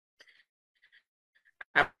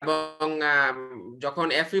 এবং যখন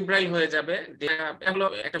এফিব্রাইল হয়ে যাবে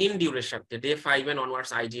in duration day 5 and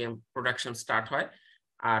onwards IgM production start হয়।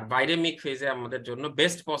 আর ভাইরামিক ফেজে আমাদের জন্য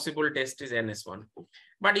best possible test is NS1,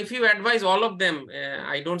 but if you advice all of them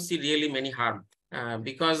I don't see really many harm,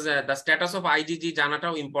 because the status of IgG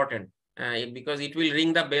জানাটাও important, because it will ring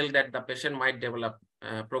the bell that the patient mite develop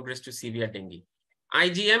progress two severe dengue.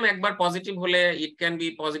 IgM একবার positive হলে it can be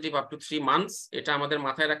positive up to 3 months, এটা আমাদের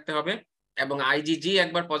মাথায় রাখতে হবে। এবং IgG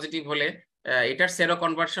একবার positive হলে এটার সেরো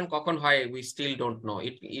কনভার্সন কখন হয় we still don't know,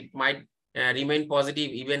 it mite remain positive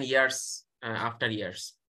even years after years.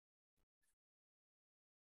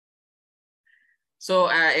 So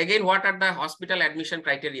again, what are the hospital admission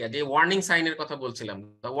criteria? The warning sign er kotha bolchilam,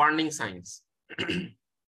 the warning signs.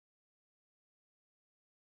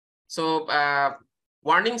 So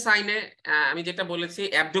warning sign e ami jeta bolechi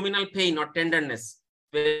abdominal pain or tenderness,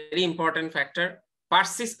 very important factor.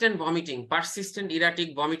 Persistent vomiting, persistent erratic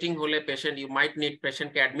vomiting hole patient, you might need patient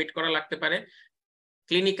ke admit kora lagte pare.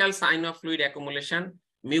 Clinical sign of fluid accumulation,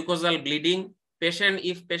 mucosal bleeding,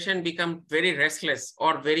 if patient become very restless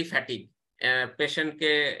or very fatigued, patient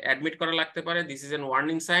ke admit kora lagte pare, this is a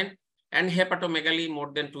warning sign. And hepatomegaly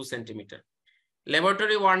more than 2 cm.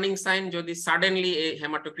 Laboratory warning sign, jodi suddenly a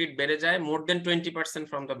hematocrit bere jay more than 20%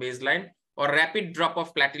 from the baseline, or rapid drop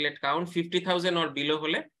of platelet count 50,000 or below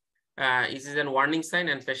hole, this is a warning sign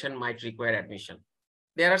and patient might require admission.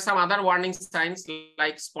 There are some other warning signs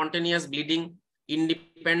like spontaneous bleeding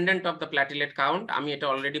independent of the platelet count, ami eta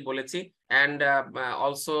already bolechi, and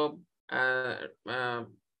also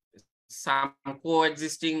some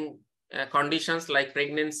coexisting conditions like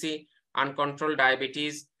pregnancy, uncontrolled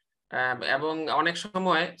diabetes, এবং অনেক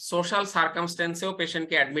সময় social সার্কামস্টেন্সেও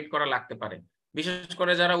পেশেন্টকে admit করা লাগতে পারে, বিশেষ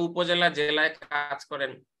করে যারা উপজেলা জেলায় কাজ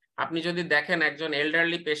করেন। আপনি যদি দেখেন একজন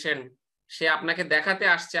এল্ডারলি পেশেন্ট, সে আপনাকে দেখাতে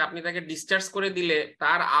আসছে, আপনি তাকে ডিসচার্জ করে দিলে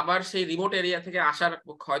তার আবার সেই রিমোট এরিয়া থেকে আসার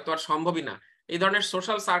হয়তো আর সম্ভবই না, এই ধরনের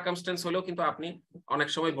সোশ্যাল সার্কামস্টেন্স হলেও কিন্তু আপনি অনেক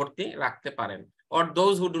সময় ভর্তি রাখতে পারেন। or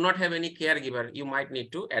those who do not have any caregiver, you might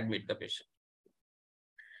need to admit the patient.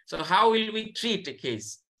 So how will we treat a case?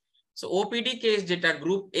 So OPD case jeta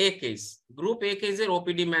group A case, er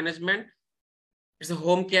OPD management, it's a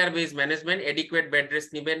home care based management, adequate bed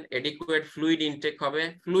rest niben, adequate fluid intake hobe,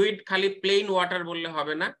 fluid khali plain water bolle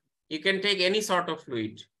hobe na, you can take any sort of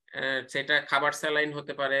fluid, seta khabar saline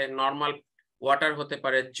hote pare, normal water hote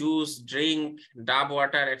pare, juice, drink, dab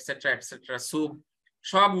water, etc., soup,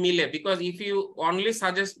 sob mile, because if you only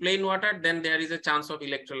suggest plain water, then there is a chance of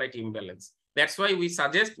electrolyte imbalance. That's why we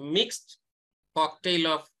suggest mixed cocktail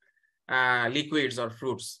of liquids or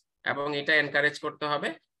fruits, এবং এটা encourage করতে হবে।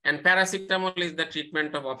 And paracetamol is the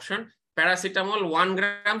treatment of option. Paracetamol 1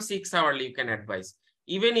 gram 6 hourly you can advise,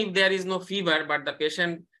 even if there is no fever but the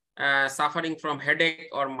patient suffering from headache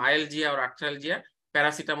or myalgia or arthralgia,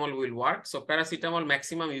 paracetamol will work. So paracetamol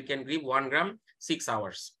maximum you can give 1 gram 6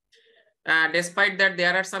 hours. Despite that,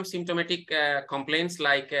 there are some symptomatic complaints,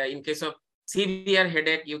 like in case of severe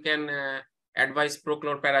headache, you can advise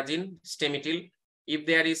prochlorperazine, Stemetil. If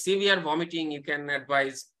there is severe vomiting, you can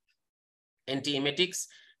advise antiemetics,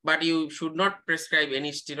 but you should not prescribe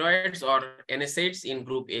any steroids or NSAIDs in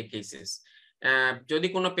group A cases. যদি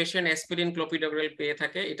কোনো patient aspirin clopidogrel পেয়ে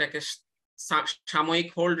থাকে, এটাকে সাময়িক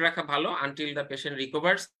hold রাখা ভালো until the patient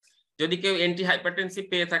recovers. যদি কেউ অ্যান্টি হাইপারটেনসিভ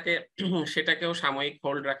পেয়ে থাকে, সেটাকেও সাময়িক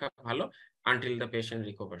হোল্ড রাখা ভালো until the patient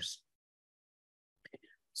recovers.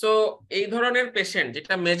 So এই ধরনের পেশেন্ট,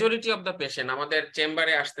 যেটা মেজরিটি অফ দ্য পেশেন্ট আমাদের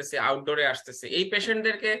চেম্বারে আসতেছে, আউটডোরে আসতেছে, এই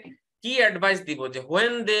পেশেন্টদেরকে কি অ্যাডভাইস দিব যে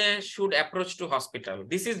when they should approach to hospital?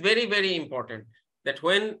 This is very, very important, that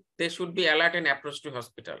when they should be alert and approach to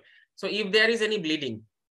hospital. So if there is any bleeding,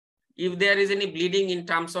 in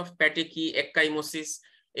terms of petechiae, ecchymosis,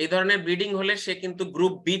 এই ধরনের bleeding হলে সে কিন্তু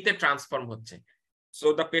group B তে transform হচ্ছে। So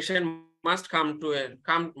the patient must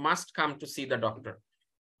come to see the doctor.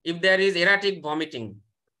 If there is erratic vomiting,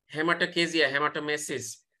 হেমাটোকেজিয়া, হেমাটোমেসিস,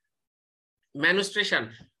 menstruation,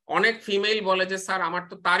 অনেক female বলে যে sir আমার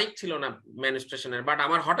তো তারিখ ছিল না মেনস্ট্রেশনের, বাট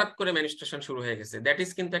আমার হঠাৎ করে মেনস্ট্রেশন শুরু হয়ে গেছে, দ্যাট ইজ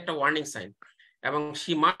কিন্তু একটা ওয়ার্নিং সাইন, এবং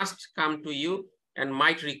she must come to you and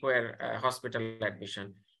might require hospital admission.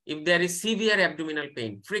 If there is severe abdominal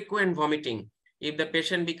pain, frequent vomiting, if the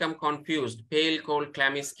patient become confused, pale, cold,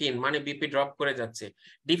 clammy skin, মানে BP drop করে যাচ্ছে,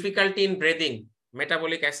 difficulty in breathing,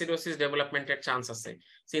 metabolic acidosis developmented chance আছে,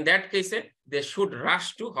 so in that case they should rush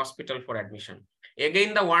to hospital for admission. Again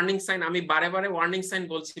the warning sign, আমি বারে বারে warning sign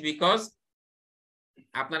বলছি because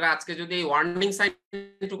আপনারা আজকে যদি এই warning sign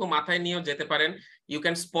টুকু মাথায় নিয়েও যেতে পারেন, you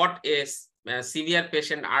can spot a severe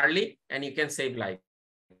patient early and you can save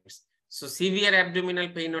lives. So severe abdominal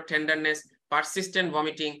pain or tenderness, persistent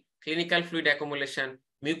vomiting, clinical fluid accumulation,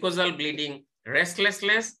 mucosal bleeding,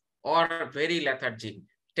 restlessness or very lethargic,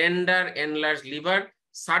 tender enlarged liver,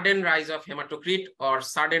 sudden rise of hematocrit or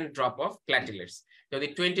sudden drop of platelets. যদি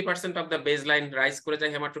 20% of the baseline rise করে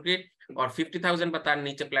যায় hematocrit or 50,000 বা তার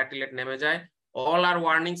নিচে platelet নেমে যায়, all are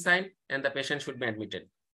warning sign and the patient should be admitted.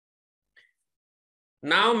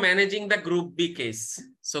 Now managing the group B case.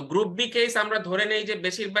 So group B case আমরা ধরে নেই যে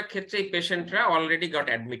বেশিরভাগ ক্ষেত্রে এই পেশেন্টরা অলরেডি গট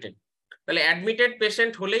অ্যাডমিটেড, তাহলে অ্যাডমিটেড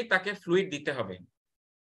পেশেন্ট হলেই তাকে ফ্লুইড দিতে হবে।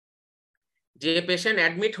 যে পেশেন্ট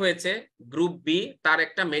অ্যাডমিট হয়েছে গ্রুপ বি, তার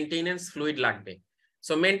একটা মেইনটেনেন্স ফ্লুইড লাগবে।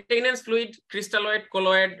 So maintenance fluid crystalloid,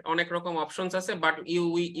 colloid, অনেক রকম অপশনস আছে, but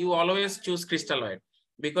you always choose crystalloid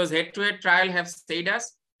because head-to-head trial have said us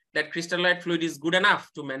that crystalloid fluid is good enough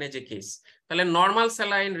to manage a case. তাহলে normal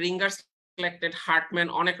saline, Ringer's selected, Hartmann,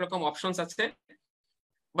 অনেক রকম options আছে,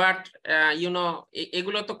 but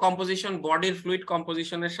এগুলো তো composition, বডির ফ্লুইড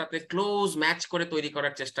কম্পোজিশনের সাথে close match করে তৈরি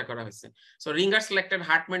করার চেষ্টা করা হয়েছে। So Ringer's selected,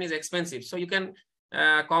 Hartmann is expensive, so you can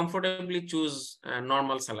comfortably choose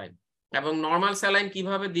normal saline. এবং নর্মাল স্যালাইন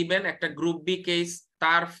কিভাবে দিবেন, একটা গ্রুপ বি কেস,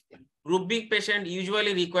 তার group be patient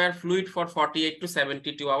usually require fluid for 48 to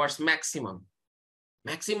 72 hours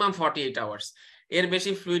maximum 48 hours, এর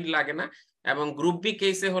বেশি ফ্লুইড লাগে না। এবং গ্রুপ বি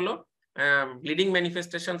কেসে হলো ব্লিডিং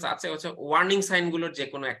ম্যানিফেস্টেশনস আছে, হচ্ছে ওয়ার্নিং সাইন গুলোর যে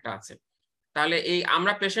কোনো একটা আছে। তাহলে এই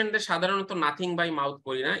আমরা পেশেন্টদের সাধারণত নাথিং বাই মাউথ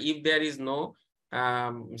করি না, if there is no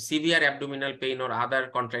severe abdominal pain or other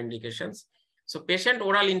কন্ট্রাইন্ডিকেশনস। So patient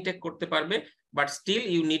oral intact করতে পারবে, but still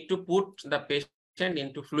you need to put the patient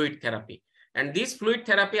into fluid therapy, and this fluid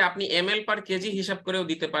therapy আপনি ml per kg হিসাব করেও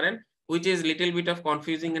দিতে পারেন, which is little bit of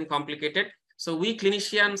confusing and complicated. So we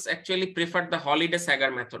clinicians actually prefer the Holiday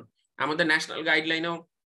Sagar method. আমাদের national গাইডলাইনেও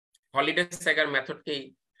Holiday Sagar method কেই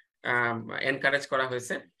encourage করা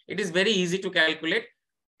হয়েছে। It is very easy to calculate.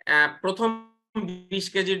 প্রথম 20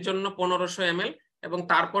 কেজির জন্য 1500 ml এবং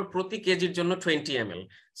তারপর প্রতি কেজির জন্য 20 ml.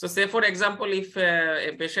 So say for example, if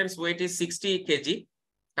a patient's weight is 60 kg,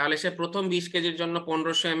 তাহলে সে প্রথম 20 কেজির জন্য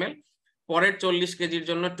 1500 ml, পরের 40 কেজির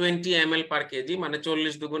জন্য 20 ml per kg, মানে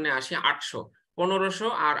 40 দুগুণে 80, 800, 1500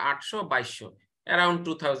 আর 800, 2200, around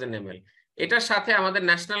 2000 ml. এটার সাথে আমাদের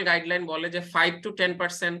ন্যাশনাল গাইডলাইন বলে যে 5 to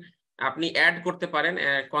 10% আপনি অ্যাড করতে পারেন,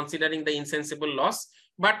 considering the insensible loss,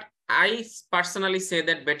 but I personally say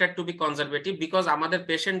that better to be conservative, because আমাদের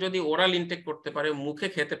পেশেন্ট যদি ওরাল ইনটেক করতে পারে, মুখে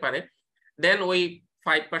খেতে পারে, then ওই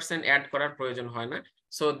 5% অ্যাড করার প্রয়োজন হয় না।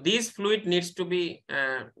 So this fluid needs to be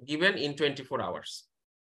given in 24 hours.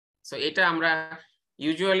 So এটা আমরা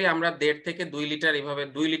ইউজুয়ালি আমরা 1.5 থেকে 2 লিটার এভাবে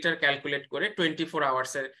 2 লিটার ক্যালকুলেট করে 24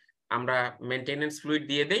 আওয়ার্স এর আমরা মেইনটেনেন্স ফ্লুইড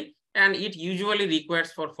দিয়ে দেই, and it usually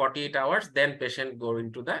requires for 48 hours, then patient go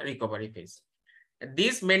into the recovery phase.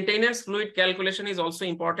 This maintenance fluid calculation is also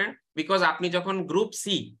important, because আপনি যখন গ্রুপ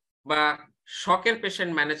সি বা শকের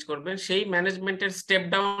পেশেন্ট ম্যানেজ করবেন, সেই ম্যানেজমেন্টের স্টেপ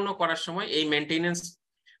ডাউনও করার সময় এই মেইনটেনেন্স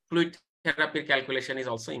ফ্লুইড থেরাপির calculation is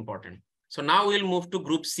also important. So now we'll move to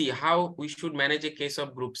group C, how we should manage a case of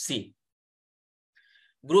group C.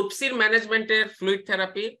 Group C ম্যানেজমেন্টের fluid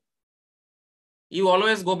therapy, you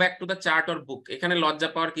always go back to the chart or book. এখানে লজ্জা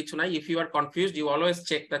পাওয়ার কিছু নাই, if you are confused you always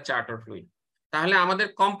check the chart or fluid. তাহলে আমাদের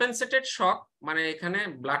compensated শক, মানে এখানে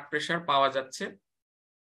blood pressure পাওয়া যাচ্ছে,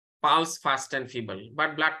 pulse fast and feeble, but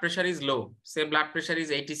blood pressure is low, say blood pressure is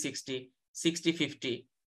 80-60, 60-50,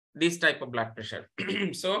 this type of blood pressure.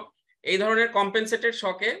 So এই ধরনের compensated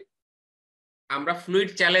শকে আমরা fluid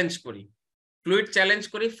challenge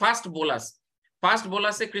করি first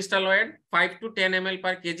বোলাসে crystalloid 5 to 10 ml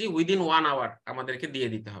per kg within 1 hour আমাদেরকে দিয়ে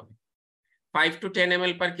দিতে হবে, 5 to 10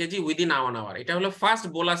 ml per kg within 1 hour. এটা হলো ফার্স্ট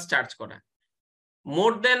বোলাস চার্জ করা।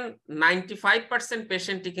 মোর দেন 95%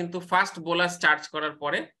 পেশেন্টই কিন্তু ফার্স্ট বোলাস চার্জ করার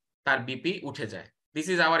পরে তার বিপি উঠে যায়। This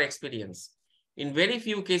is our experience. In very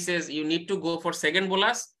few cases you need to go for second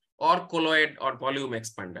bolus or colloid or volume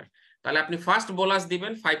expander. তাহলে আপনি ফার্স্ট বোলাস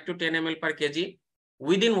দিবেন 5 to 10 ml per kg,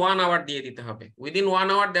 within 1 hour দিয়ে দিতে হবে। উইদিন 1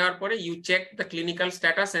 আওয়ার দেওয়ার পরে you check the clinical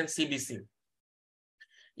status and CBC.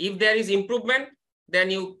 If there is improvement, then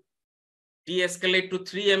you de-escalate to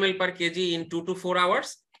 3 ml per kg in 2 to 4 hours.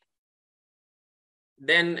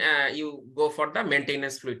 Then you go for the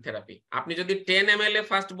maintenance fluid therapy. আপনি যদি 10 ml এ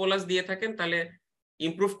first bolus দিয়ে থাকেন, তাহলে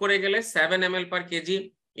improve করে গেলে 7 ml per kg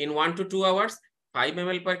in 1 to 2 hours, 5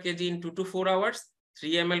 ml per kg in 2 to 4 hours,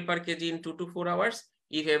 3 ml per kg in 2 to 4 hours.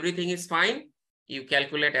 If everything is fine, you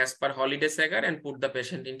calculate as per Holiday Sagar and put the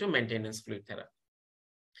patient into maintenance fluid therapy.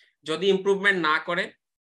 যদি improvement না করে,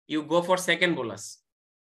 you go for second bolus,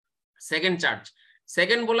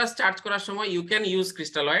 second bolus charge করার সময় you can use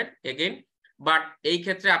crystalloid again, but এই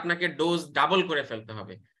ক্ষেত্রে আপনাকে dose double করে ফেলতে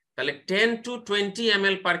হবে। তাহলে 10 to 20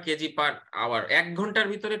 ml per kg per hour, 1 ঘন্টার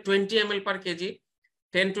ভিতরে 20 ml per kg,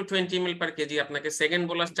 10 to 20 ml per kg আপনাকে সেকেন্ড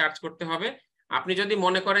বোলাস চার্জ করতে হবে। আপনি যদি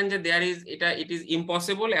মনে করেন যে ইট ইজ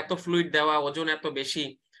ইম্পসিবল এত ফ্লুইড দেওয়া, ওজন এত বেশি,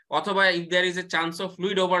 অথবা if there is a chance of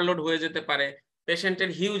fluid overload হয়ে যেতে পারে, পেশেন্টের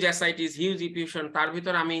হিউজ অ্যাসাইটিস, হিউজ ইফিউশন, তার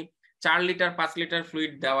ভিতর আমি 4 লিটার 5 লিটার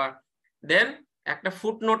ফ্লুইড দেওয়া, দেন একটা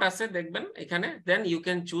ফুটনোট আছে দেখবেন এখানে, দেন ইউ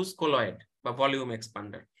ক্যান চুজ কোলয়েড বা ভলিউম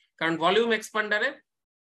এক্সপান্ডার। কারণ ভলিউম এক্সপান্ডারে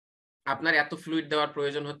আপনার এত ফ্লুইড দেওয়ার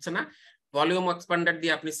প্রয়োজন হচ্ছে না। ভলিউম এক্সপান্ডার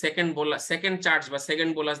দিয়ে আপনি সেকেন্ড চার্জ বা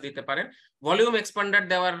সেকেন্ড বোলাস দিতে পারেন। ভলিউম এক্সপান্ডার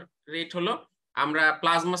দেওয়ার রেট হলো, আমরা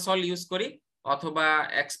প্লাজমা সল ইউজ করি, অথবা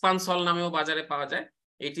এক্সপানসল নামেও বাজারে পাওয়া যায়।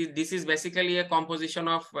 This is basically A composition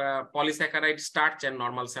of polysaccharide, starch and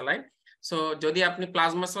normal saline. So যদি আপনি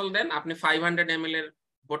প্লাজমা সল দেন, আপনি 500 ml এর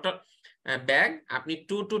bottle bag আপনি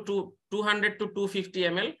 200 to 250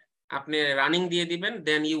 ml আপনি running দিয়ে দিবেন,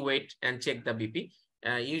 then you wait and check the BP.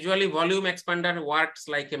 Usually volume expander works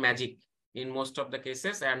like a magic in most of the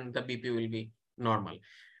cases and the BP will be normal.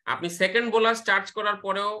 আপনি second bolus charge করার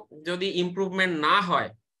পরেও যদি improvement না হয়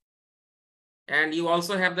and you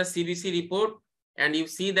also have the CBC report and you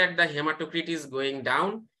see that the hematocrit is going down,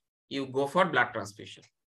 you go for blood transfusion.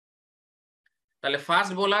 তাহলে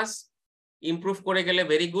first bolus improve করে গেলে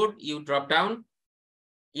very good, you drop down.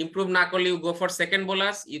 Improve না করলে you go for second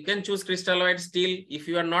bolus. You can choose crystalloid still if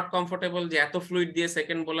you are not comfortable যে এত fluid দিয়ে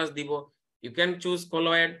second bolus দিব, you can choose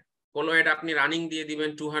colloid. Colloid আপনি running দিয়ে দিবেন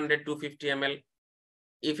 200-250 ml।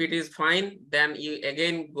 if it is fine then you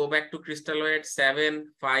again go back to crystalloid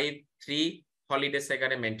 7-5-3 holiday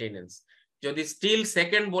segare maintenance. যদি still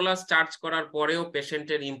second bolus charge করার পরেও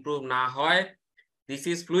পেশেন্টের ইমপ্রুভ না হয়, this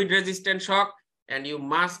is fluid resistant shock and you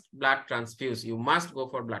must blood transfuse. You must go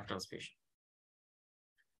for blood transfusion.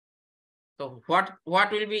 So what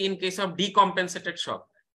will be in case of decompensated shock?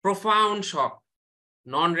 Profound shock,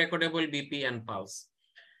 non-recordable BP and pulse.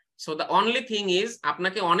 So the only thing is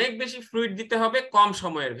আপনাকে অনেক বেশি fluid দিতে হবে কম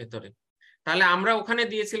সময়ের ভেতরে। তাহলে আমরা ওখানে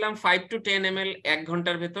দিয়েছিলাম 5 to 10 ml 1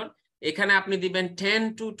 ঘন্টার ভেতর, এখানে আপনি দিবেন 10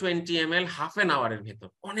 to 20 ml হাফ এন আওয়ারের ভেতর,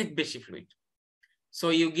 অনেক বেশি fluid. So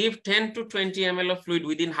you give 10 to 20 ml of fluid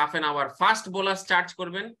within half an hour. First bolus charge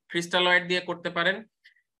করবেন, crystalloid দিয়ে করতে পারেন।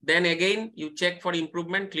 Then again you check for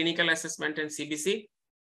improvement, clinical assessment and CBC.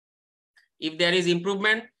 If there is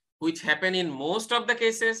improvement, which happen in most of the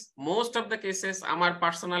cases, our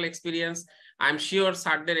personal experience, I'm sure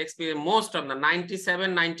sir experience, most of the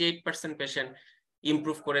 97-98% patient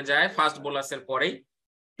improve করে যায় first bolus এর পরেই।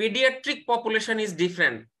 Pediatric population is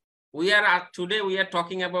different. Today we are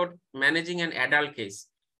talking about managing an adult case.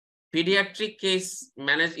 Pediatric case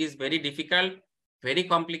manage is very difficult, very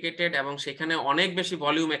complicated, এবং সেখানে অনেক বেশি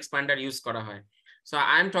volume expander use করা হয়। So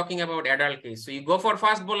I am talking about adult case. So you go for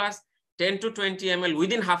first bolus 10 to 20 ml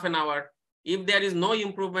within half an hour. If there is no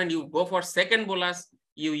improvement, you go for second bolus.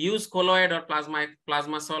 You use colloid or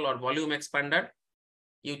plasmasol or volume expander.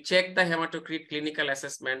 You check the hematocrit, clinical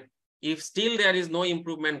assessment. If still there is no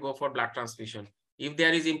improvement, go for blood transfusion. If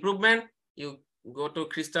there is improvement, you go to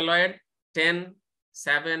crystalloid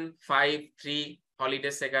 10-7-5-3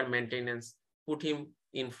 holiday Segar maintenance. Put him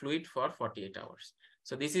in fluid for 48 hours.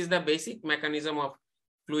 So this is the basic mechanism of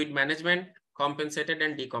fluid management, compensated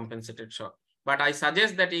and decompensated shock. But I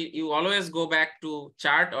suggest that you always go back to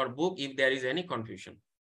chart or book if there is any confusion.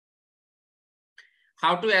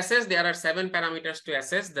 How to assess? There are 7 parameters to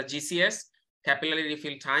assess: the GCS, capillary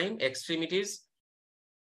refill time, extremities,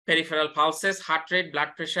 peripheral pulses, heart rate,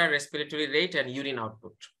 blood pressure, respiratory rate, and urine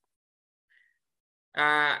output.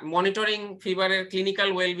 Monitoring fever clinical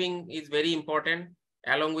well-being is very important,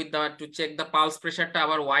 along with that to check the pulse pressure ta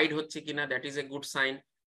abar wide hocche kina, that is a good sign.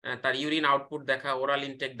 Tar urine output dekha, oral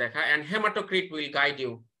intake dekha, and hematocrit will guide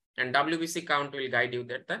you, and WBC count will guide you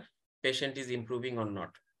that the patient is improving or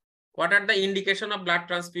not. What are the indication of blood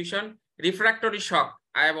transfusion? Refractory shock.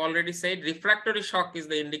 I have already said refractory shock is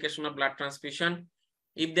the indication of blood transfusion.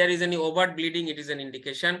 If there is any overt bleeding, it is an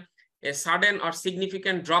indication. A sudden or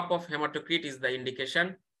significant drop of hematocrit is the indication.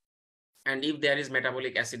 And if there is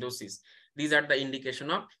metabolic acidosis, these are the indication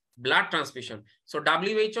of blood transfusion. So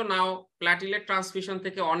WHO now platelet transfusion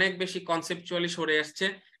থেকে অনেক বেশি conceptually সরে আসছে।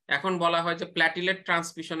 এখন বলা হয় যে platelet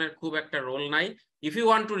transfusion এর খুব একটা রোল নাই। If you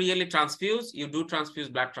want to really transfuse, you do transfuse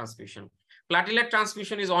blood transfusion. Platelet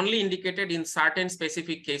transfusion is only indicated in certain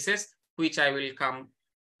specific cases, which I will come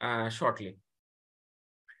shortly.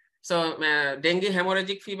 So dengue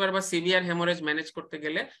hemorrhagic fever বা severe hemorrhage manage করতে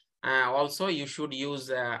গেলে also you should use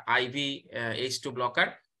IV H2 blocker.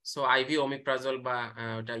 So IV omeprazole বা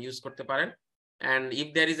ওটা use করতে পারেন। And if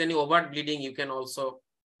there is any overt bleeding, you can also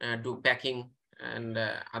do packing and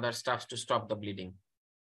other stuff to stop the bleeding.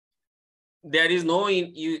 There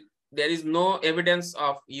is no evidence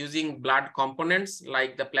of using blood components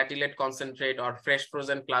like the platelet concentrate or fresh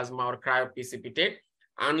frozen plasma or cryoprecipitate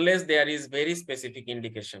unless there is very specific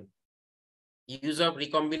indication. Use of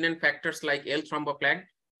recombinant factors like L-thromboplag,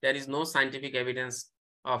 there is no scientific evidence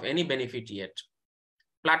of any benefit yet.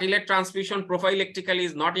 Platelet transfusion prophylactically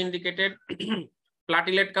is not indicated.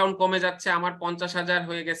 Platelet count কমে যাচ্ছে, আমার 50,000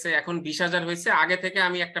 হয়ে গেছে, এখন 20,000 হয়েছে, আগে থেকে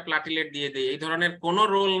আমি একটা প্লাটিলেট দিয়ে দেই, এই ধরনের কোনো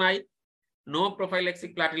রোল নাই। No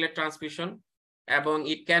prophylactic platelet transfusion, এবং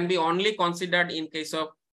it can be only considered in case of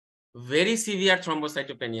very severe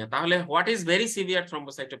thrombocytopenia. তাহলে what is very severe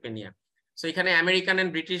thrombocytopenia? So এখানে American and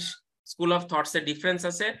British school of thoughts এর ডিফারেন্স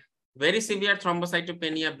আছে। Very severe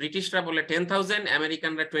thrombocytopenia ব্রিটিশরা বলে 10,000,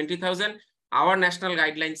 আমেরিকানরা 20,000, our national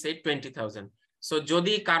guidelines say 20,000. So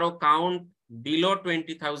যদি কারো count below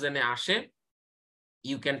 20,000 এ আসে,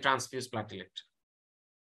 you can transfuse platelet.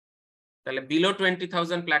 তাহলে below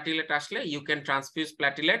 20,000 platelet আসলে you can transfuse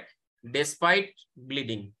platelet despite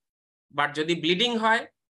bleeding. But যদি bleeding হয়,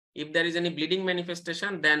 if there is any bleeding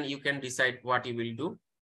manifestation, then you can decide what you will do.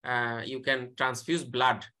 You can transfuse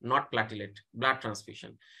blood, not platelet, blood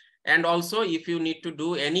transfusion. And also if you need to do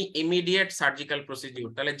any immediate surgical procedure,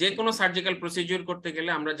 তাহলে যে কোনো surgical procedure করতে গেলে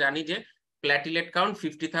আমরা জানি যে platelet count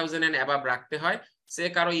 50,000 and above রাখতে হয়। সে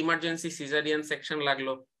কারো ইমার্জেন্সি সিজারিয়ান সেকশন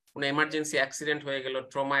লাগলো, কোনো এমার্জেন্সি অ্যাক্সিডেন্ট হয়ে গেল,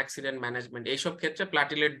 ট্রমা অ্যাক্সিডেন্ট ম্যানেজমেন্ট, এইসব ক্ষেত্রে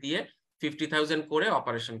প্ল্যাটিলেট দিয়ে 50,000 করে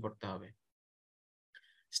অপারেশন করতে হবে।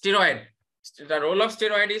 Steroid, the role of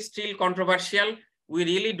steroid is still controversial. We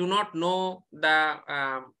really do not know the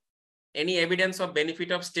any evidence of benefit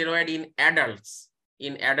of steroid in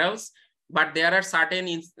adults, but there are certain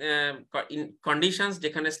in conditions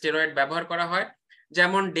যেখানে steroid ব্যবহার করা হয়,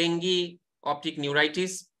 যেমন dengue optic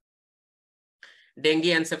neuritis,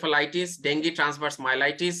 dengue encephalitis, dengue transverse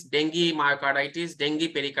myelitis, dengue myocarditis, dengue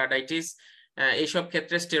pericarditis, এইসব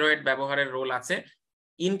ক্ষেত্রে steroid ব্যবহারের role আছে।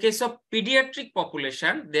 In case of pediatric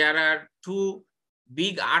population, there are two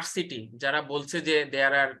big RCT যারা বলছে যে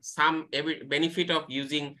there are some benefit of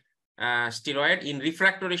using steroid in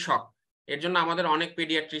refractory shock. এর জন্য আমাদের অনেক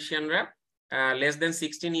পেডিয়াট্রিশিয়ানরা less than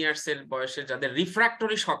 16 years এর বয়সে যাদের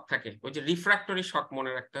রিফ্র্যাক্টরি শক থাকে, ওই যে রিফ্র্যাক্টরি শক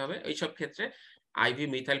মনে রাখতে হবে, এইসব ক্ষেত্রে IV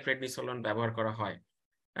মিথাইলপ্রেডনিসোলোন ব্যবহার করা হয়।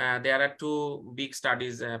 There are two big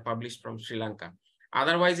studies published from Sri Lanka.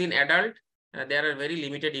 Otherwise in adult, there are very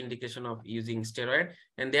limited indication of using steroid,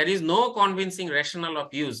 and there is no convincing rationale of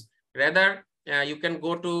use. Rather, you can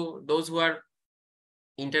go to those who are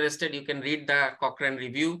interested, you can read the Cochrane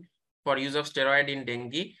review for use of steroid in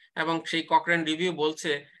dengue, এবং সেই Cochrane review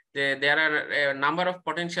বলছে যে there are a number of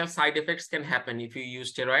potential side effects can happen if you use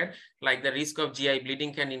steroid, like the risk of GI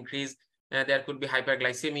bleeding can increase, there could be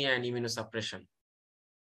hyperglycemia and immunosuppression.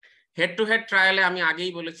 Head-to-head trial আমি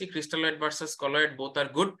আগেই বলেছি crystalloid versus colloid both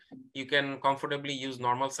are good. You can comfortably use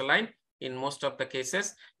normal saline in most of the cases.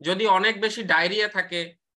 যদি অনেক বেশি diarrhoea থাকে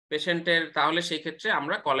পেশেন্টের, তাহলে সেই ক্ষেত্রে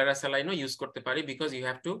আমরা কলেরা স্যালাইনও ইউজ করতে পারি, because you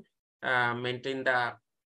have to maintain the,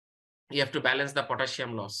 you have to balance the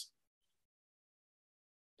potassium loss.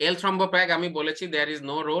 L thrombopag আমি বলেছি there is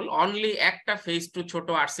no role, only একটা phase 2 ছোট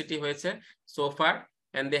RCT হয়েছে so far,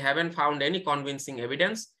 and they haven't found any convincing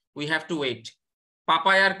evidence. We have to wait.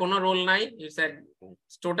 Papayar কোনো role নাই, it's a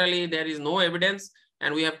totally there is no evidence, and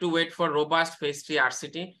we have to wait for robust phase 3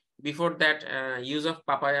 RCT. Before that, use of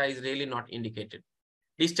papaya is really not indicated.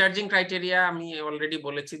 Discharging criteria আমি already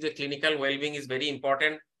বলেছি যে clinical well-being is very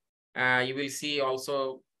important. You will see also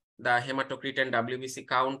the hematocrit and WBC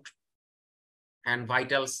count and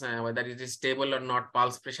vitals, whether it is stable or not,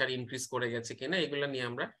 pulse pressure increase করে গেছে কিনা, এগুলো নিয়ে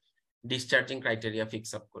আমরা discharging criteria fix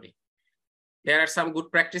up করি। There are some good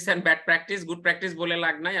practice and bad practice. Good practice বলে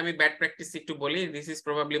লাগ নাই, আমি bad practice একটু বলি। This is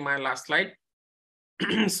probably my last slide.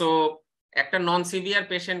 So একটা নন সিভিয়ার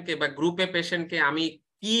পেশেন্টকে বা গ্রুপে পেশেন্টকে আমি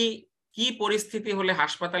কি পরিস্থিতি হলে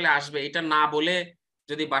হাসপাতালে আসবে এটা না বলে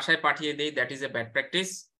যদি বাসায় পাঠিয়ে দেই, that is a bad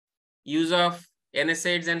practice. Use of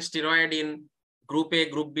NSAIDs and steroid in group A,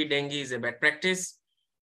 group B dengue is a bad practice.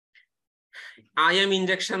 IM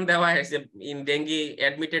injection দেওয়া in dengue,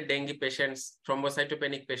 admitted dengue patients,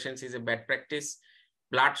 thrombocytopenic patients is a bad practice.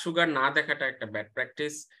 Blood sugar না দেখাটা একটা bad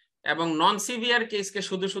practice, এবং নন severe কেসকে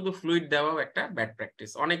শুধু fluid দেওয়াও একটা bad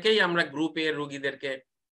practice. অনেকেই আমরা গ্রুপে রোগীদেরকে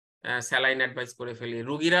স্যালাইন অ্যাডভাইস করে ফেলি,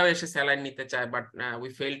 রোগীরাও এসে স্যালাইন নিতে চায়, but we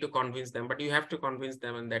fail to convince them, but you have to convince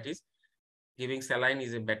them, and that is giving saline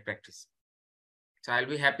is a bad practice. So I will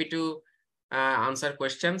be happy to answer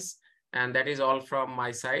questions, and that is all from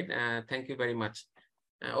my side. Thank you very much.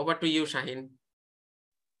 Over to you, Shaheen.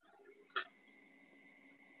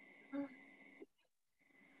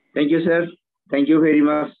 Thank you, sir. Thank you very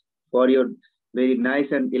much for your very nice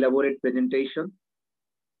and elaborate presentation.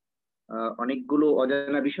 অনেকগুলো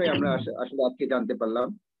অজানা বিষয় আমরা আসলে আজকে জানতে পারলাম।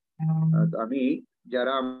 আমি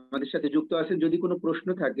যারা আমাদের সাথে যুক্ত আছেন, যদি কোনো প্রশ্ন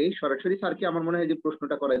থাকে সরাসরি স্যারকে আমার মনে হয় যে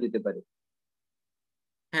প্রশ্নটা করা যেতে পারে।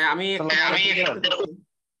 হ্যাঁ, আমি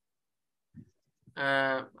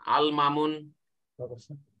আল মামুন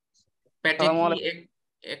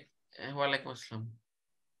ওয়ালাইকুম আসসালাম।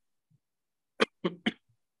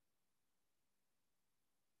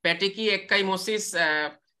 প্যাটিকি এক্কাইমোসিস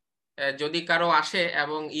যদি কারো আসে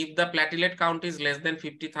এবং if the platelet count is less than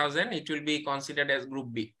 50,000, it will be considered as group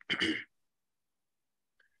B.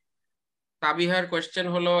 Tabihar question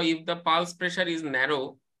হলো, if the pulse pressure is narrow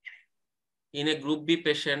in a group B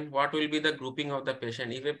patient, what will be the grouping of the patient?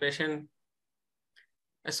 If a patient,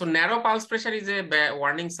 so narrow pulse pressure is a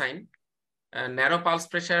warning sign. Narrow pulse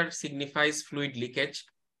pressure signifies fluid leakage.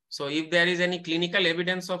 So if there is any clinical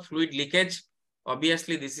evidence of fluid leakage,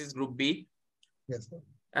 obviously this is group B. Yes, sir.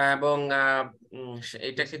 এবং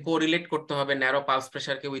এটাকে correlate করতে হবে narrow pulse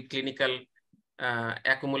প্রেসারকে with clinical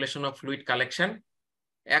accumulation of fluid collection.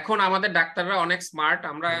 এখন আমাদের ডাক্তাররা অনেক smart,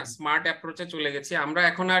 আমরা smart অ্যাপ্রোচে চলে গেছি। আমরা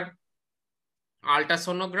এখন আর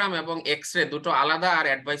আল্ট্রাসোনোগ্রাম এবং এক্সরে দুটো আলাদা আর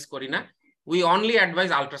অ্যাডভাইস করি না। We only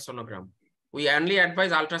advice ultrasonogram. We only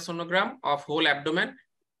advice ultrasonogram of whole abdomen,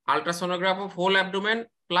 ultrasonogram of whole abdomen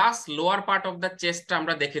plus lower part of the চেস্টটা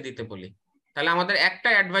আমরা দেখে দিতে বলি। তাহলে আমাদের একটা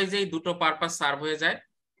অ্যাডভাইসেই দুটো পারপাস সার্ভ হয়ে যায়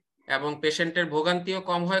এবং পেশেন্টের ভোগান্তিও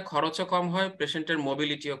কম হয়, খরচও কম হয়, পেশেন্টের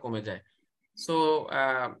মোবিলিটিও কমে যায়। So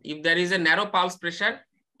if there is a narrow pulse pressure,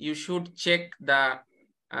 you should check the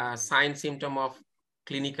sign symptom of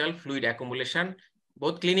clinical fluid accumulation,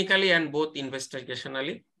 both clinically and both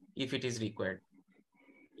investigationally if it is required.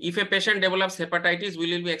 If a patient develops hepatitis,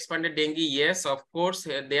 will it be expanded dengue? Yes, of course.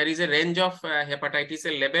 There is a range of hepatitis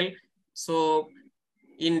A level. So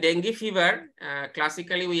in dengue fever,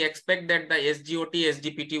 classically we expect that the SGOT,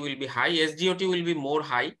 SGPT will be high. SGOT will be more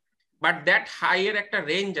high, but that higher একটা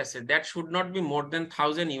range আছে, that should not be more than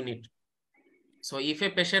 1000 unit. So if a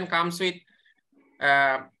patient comes with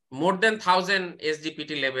more than 1000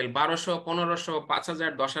 SGPT level, 1200, 1500,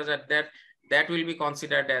 5000, 10000, that will be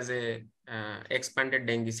considered as a expanded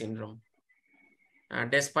dengue syndrome,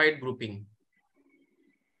 despite grouping.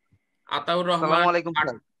 Ataur Rahman.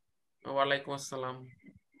 ওয়ালাইকুম আসসালাম।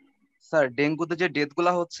 Sir, ডেঙ্গুতে যে death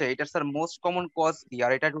গুলা হচ্ছে, এটা sir most common cause কি,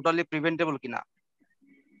 আর এটা totally preventable কিনা?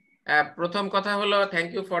 প্রথম কথা হলো, thank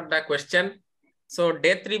you for the question. So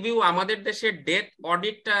death review, আমাদের দেশে ডেথ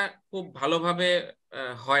অডিটটা খুব ভালোভাবে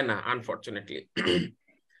হয় না আনফরচুনেটলি।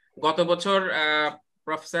 গত বছর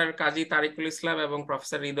প্রফেসর কাজী তারিকুল ইসলাম এবং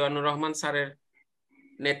প্রফেসর রিদওয়ানুর রহমান স্যারের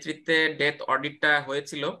নেতৃত্বে ডেথ অডিটটা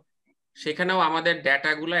হয়েছিল। সেখানেও আমাদের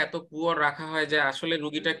ডেটাগুলো এত পুয়ার রাখা হয় যে আসলে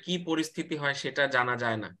রুগীটা কি পরিস্থিতি হয় সেটা জানা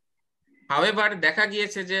যায় না। হাওয়েভার দেখা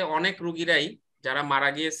গিয়েছে যে অনেক রুগীরাই যারা মারা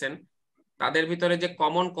গিয়েছেন তাদের ভিতরে যে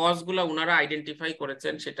কমন কজগুলো ওনারা আইডেন্টিফাই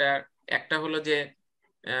করেছেন, সেটা একটা হলো যে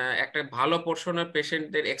একটা ভালো পোর্শনের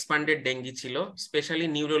পেশেন্টদের এক্সপ্যান্ডেড ডেঙ্গি ছিল, specially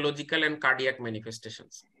neurological and cardiac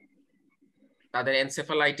manifestations. তাদের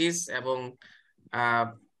এনসেফালাইটিস এবং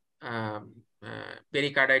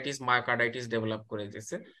পেরিকার্ডাইটিস, মায়োকার্ডাইটিস ডেভেলপ করে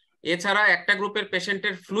গেছে। এছাড়া একটা গ্রুপের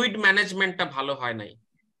পেশেন্টের ফ্লুইড ম্যানেজমেন্টটা ভালো হয় নাই,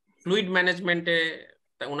 ফ্লুইড ম্যানেজমেন্টে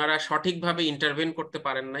ওনারা সঠিকভাবে ইন্টারভেন করতে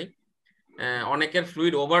পারেন নাই, অনেকের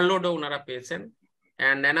ফ্লুইড ওভারলোডও ওনারা পেয়েছেন।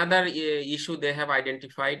 And another issue they have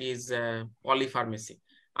identified is polypharmacy.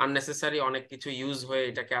 Unnecessary অনেক কিছু ইউজ হয়ে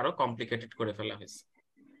এটাকে আরো কমপ্লিকেটেড করে ফেলা হয়েছে।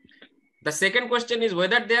 The second question is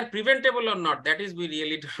whether they are preventable or not. That is, we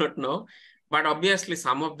really do not know, but obviously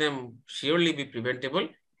some of them surely be preventable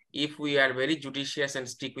if we are very judicious and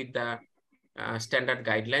stick with the standard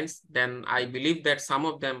guidelines. Then I believe that some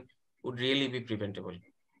of them would really be preventable.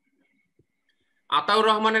 Ataur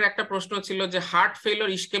রহমানের একটা প্রশ্ন ছিল যে heart failure,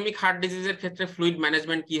 ischemic heart ডিজিজের ক্ষেত্রে fluid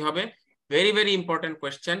management কি হবে। Very very important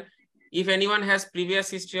question. If anyone has previous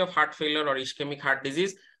history of heart failure or ischemic heart disease,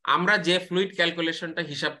 আমরা যে ফ্লুইড ক্যালকুলেশনটা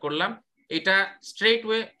হিসাব করলাম এটা স্ট্রেট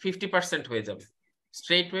ওয়ে 50% হয়ে যাবে।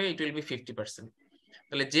 Straight way it will be 50%।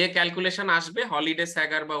 তাহলে যে ক্যালকুলেশন আসবে হলিডে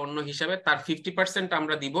স্যাগার বা অন্য হিসাবে, তার 50%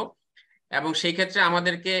 আমরা দিব। এবং সেই ক্ষেত্রে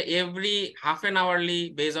আমাদেরকে every half an hourly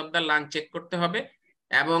base of the lung check করতে হবে।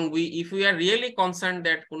 এবং if we are really concerned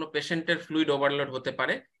that কোনো পেশেন্টের ফ্লুইড ওভারলোড হতে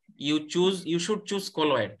পারে, you should choose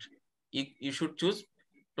colloid. You should choose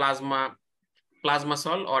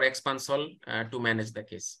plasmasol or expansol to manage the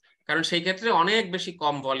case. কারণ সেই ক্ষেত্রে অনেক বেশি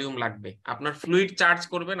কম ভলিউম লাগবে, আপনার ফ্লুইড চার্জ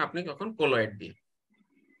করবেন আপনি তখন colloid দিয়ে।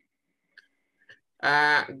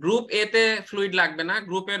 গ্রুপ এ তে ফ্লুইড লাগবে না,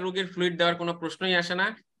 গ্রুপের রোগীর ফ্লুইড দেওয়ার কোনো প্রশ্নই আসে না।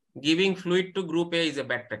 Giving fluid two group A is a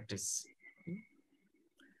bad practice.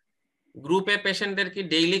 গ্রুপে পেশেন্টদের কি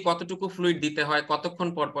ডেইলি কতটুকু ফ্লুইড দিতে হয়, কতক্ষণ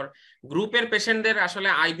পর পর? গ্রুপের পেশেন্টদের আসলে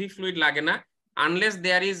আইভি ফ্লুইড লাগে না unless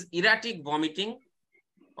there is ইরাটিক vomiting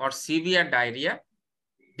or severe diarrhoea,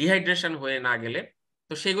 dehydration হয়ে না গেলে।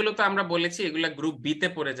 তো সেগুলো তো আমরা বলেছি এগুলা গ্রুপ বি তে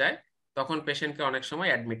পড়ে যায়, তখন পেশেন্টকে অনেক সময়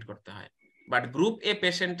অ্যাডমিট করতে হয়। বাট গ্রুপ এ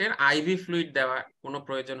পেশেন্টের আইভি ফ্লুইড দেওয়া কোনো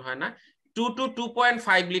প্রয়োজন হয় না। 2 to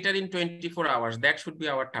 2.5 litre in 24 hours, that should be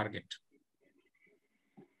our target.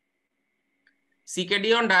 CKD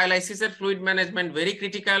on dialysis and fluid management, very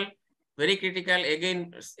critical, very critical. Again,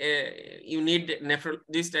 you need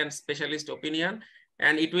nephrologist and specialist opinion,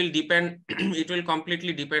 and it will depend, it will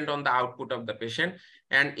completely depend on the output of the patient.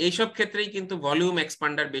 And এইসব ক্ষেত্রেই কিন্তু volume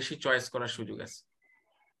expander বেশি choice করার সুযোগ আছে।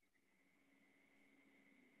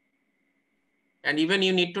 And even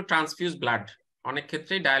you need to transfuse blood. অনেক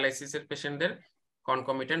ক্ষেত্রেই ডায়ালাইসিসের পেশেন্টদের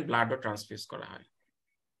কনকমিটেন্ট ব্লাডও ট্রান্সফিউজ করা হয়।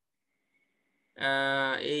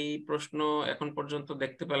 এই প্রশ্ন এখন পর্যন্ত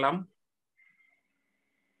দেখতে পেলাম।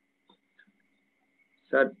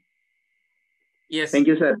 Sir, yes, thank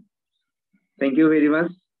you sir, thank you very much.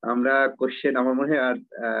 আমরা কোশ্চেন আমার মনে হয় আর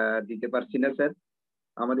দিতে পারছি না স্যার।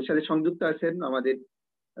 আমাদের সাথে সংযুক্ত আছেন আমাদের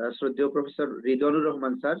শ্রদ্ধেয় প্রফেসর রিদওয়ানুর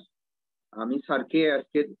রহমান স্যার। আমি স্যারকে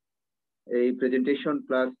আজকের এই প্রেজেন্টেশন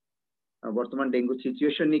প্লাস বর্তমান ডেঙ্গু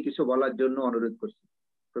সিচুয়েশন নিয়ে কিছু বলার জন্য অনুরোধ করছি।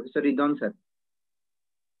 Professor Ridwan sir.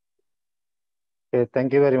 Okay, thank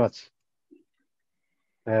you very much.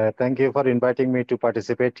 Thank you for inviting me to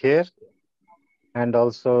participate here and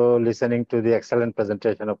also listening to the excellent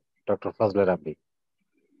presentation of Dr. Fazlur Rabbi.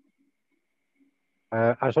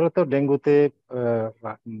 আসলে তো ডেঙ্গুতে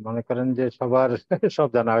মনে করেন যে সবার সব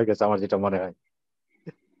জানা হয়ে গেছে আমার যেটা মনে হয়।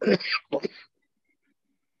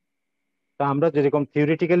 তা আমরা যেরকম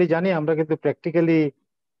থিওরিটিক্যালি জানি, আমরা কিন্তু প্র্যাকটিক্যালি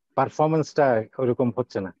পারফরমেন্সটা ওরকম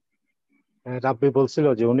হচ্ছে না। রাব্বি বলছিল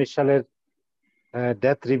যে 19 সালের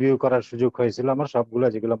ডেথ রিভিউ করার সুযোগ হয়েছিল আমার, সবগুলো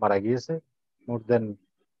যেগুলো মারা গিয়েছে, মোর দেন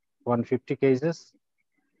 150 কেসেস।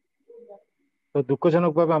 তো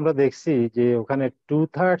দুঃখজনক ভাবে আমরা দেখছি যে ওখানে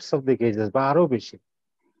 2/3 অফ দি কেসেস বা আরো বেশি,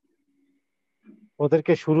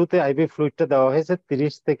 ওদেরকে শুরুতে আইভি ফ্লুইডটা দেওয়া হয়েছে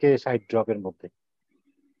 30 থেকে 60 ড্রপের মধ্যে।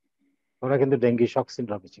 ওরা কিন্তু ডেঙ্গি শক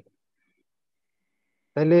সিনড্রোমে ছিল।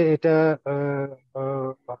 তাইলে এটা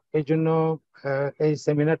এই জন্য এই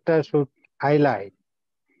সেমিনারটা শুড হাইলাইট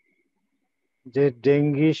যে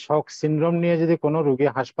ডেঙ্গি শক সিনড্রোম নিয়ে যদি কোনো রোগী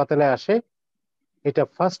হাসপাতালে আসে, এটা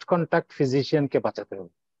ফার্স্ট কন্টাক্ট ফিজিশিয়ানকে বাঁচাতে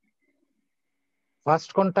হবে।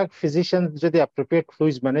 ফার্স্ট কন্টাক্ট ফিজিশিয়ান যদি appropriate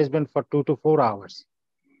fluid management for 2 to 4 hours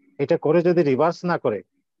এটা করে যদি রিভার্স না করে,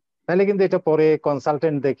 তাহলে কিন্তু এটা পরে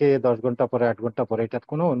কনসালটেন্ট দেখে 10 ঘন্টা পরে 8 ঘন্টা পরে এটা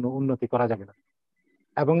কোনো উন্নতি করা যাবে না।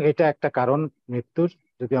 এবং এটা একটা কারণ মৃত্যুর।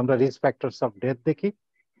 যদি আমরা রিস্ক ফ্যাক্টরস অফ ডেথ দেখি,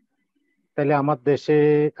 তাহলে আমার দেশে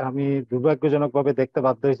আমি দুর্ভাগ্যজনকভাবে দেখতে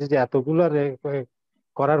বাধ্য হয়েছি যে এতগুলো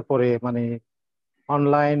করার পরে, মানে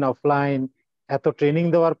অনলাইন অফলাইন এত ট্রেনিং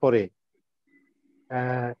দেওয়ার পরে,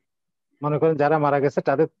 মনে করেন যারা মারা গেছে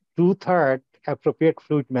তাদের 2/3 অ্যাপ্রোপ্রিয়েট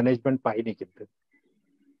ফ্লুইড ম্যানেজমেন্ট পাইনি কিন্তু।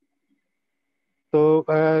 তো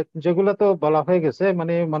যেগুলো তো বলা হয়ে গেছে,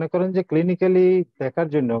 মানে মনে করেন যে ক্লিনিক্যালি দেখার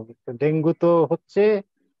জন্য ডেঙ্গু তো হচ্ছে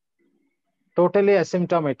টোটালি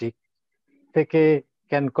অ্যাসিমটমেটিক থেকে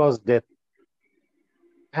can cause death,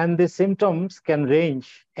 and the symptoms can range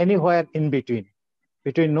anywhere in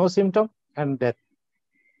between no symptom and death.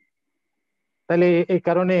 তাহলে এই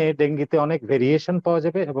কারণে ডেঙ্গিতে অনেক ভেরিয়েশন পাওয়া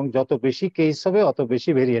যাবে এবং যত বেশি কেস হবে অত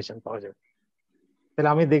বেশি ভেরিয়েশন পাওয়া যাবে। তাহলে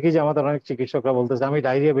আমি দেখি যে আমাদের অনেক চিকিৎসকরা বলতেছে আমি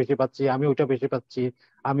ডায়রিয়া বেশি পাচ্ছি, আমি ওটা বেশি পাচ্ছি,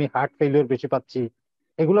 আমি হার্ট ফেলিওর বেশি পাচ্ছি।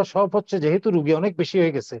 এগুলো সব হচ্ছে যেহেতু রুগী অনেক বেশি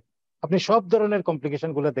হয়ে গেছে, আপনি সব ধরনের কমপ্লিকেশন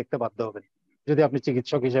গুলো দেখতে বাধ্য হবেন যদি আপনি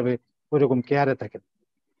চিকিৎসক হিসেবে ওইরকম কেয়ারে থাকেন।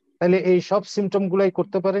 তাহলে এই সব সিমটম গুলাই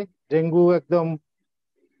করতে পারে ডেঙ্গু, একদম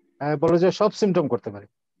বলে যে সব সিমটম করতে পারে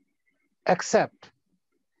এক্সেপ্ট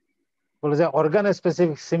বলে যে organ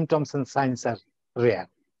specific symptoms and science R rare.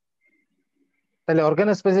 তাহলে অর্গান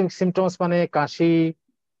স্পেসিফিক সিমটমস মানে কাশি,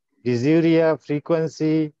 ডিজিউরিয়া,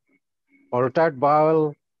 ফ্রিকোয়েন্সি, অল্টার্ড বাউল,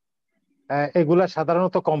 এগুলা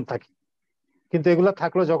সাধারণত কম থাকে। কিন্তু এগুলা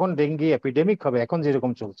থাকলো যখন ডেঙ্গি এপিডেমিক হবে, এখন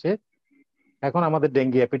যেরকম চলছে, এখন আমাদের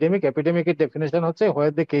ডেঙ্গি এপিডেমিকের ডেফিনেশন হচ্ছে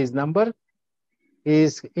where the case number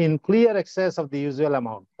is in clear access of the usual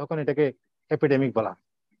amount, তখন এটাকে এপিডেমিক বলা।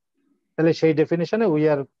 তাহলে সেই ডেফিনেশনে we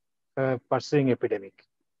are pursuing epidemic,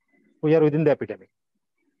 we are within the epidemic.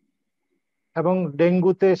 এবং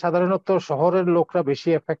ডেঙ্গুতে সাধারণত শহরের লোকরা বেশি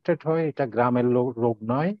এফেক্টেড হয়, এটা গ্রামের রোগ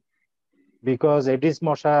নয়। বিকজ এডিস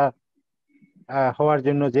মশা হওয়ার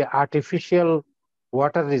জন্য যে আর্টিফিশিয়াল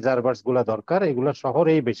ওয়াটার রিজার্ভার্স গুলা দরকার, এগুলো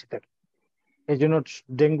শহরেই বেশি থাকে। এই জন্য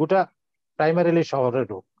ডেঙ্গুটা প্রাইমারিলি শহরের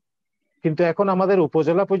রোগ। কিন্তু এখন আমাদের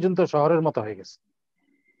উপজেলা পর্যন্ত শহরের মতো হয়ে গেছে,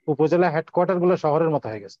 উপজেলা হেডকোয়ার্টার গুলো শহরের মতো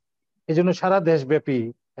হয়ে গেছে। এই জন্য সারা দেশব্যাপী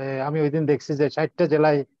আমি ওই দিন দেখছি যে 60টা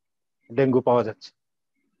জেলায় ডেঙ্গু পাওয়া যাচ্ছে।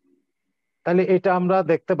 তাহলে এটা আমরা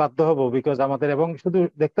দেখতে বাধ্য হব বিকজ আমাদের, এবং শুধু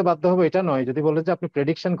দেখতে বাধ্য হবো এটা নয়, যদি বলে যে আপনি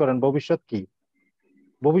প্রেডিকশন করেন ভবিষ্যৎ কি,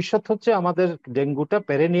 ভবিষ্যৎ হচ্ছে আমাদের ডেঙ্গুটা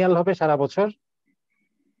পেরেনিয়াল হবে সারা বছর,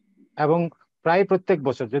 এবং প্রায় প্রত্যেক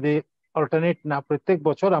বছর, যদি অল্টারনেট না প্রত্যেক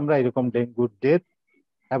বছর আমরা এরকম ডেঙ্গু ডেথ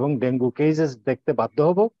এবং ডেঙ্গু কেসেস দেখতে বাধ্য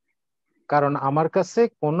হব। কারণ আমার কাছে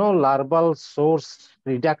কোনো লার্ভাল সোর্স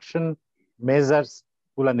রিডাকশন মেজার্স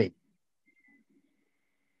গুলা নেই।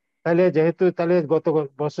 তাহলে যেহেতু, তাহলে গত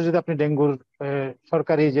বছর যদি আপনি ডেঙ্গুর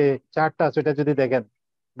সরকারি যে চার্টটা আছে সেটা যদি দেখেন,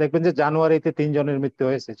 দেখবেন যে জানুয়ারিতে 3 জনের মৃত্যু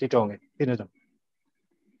হয়েছে চিটং এ, 3 জন।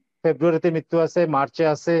 ফেব্রুয়ারিতে মৃত্যু আছে, মার্চে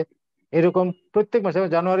আছে, এরকম প্রত্যেক মাসে।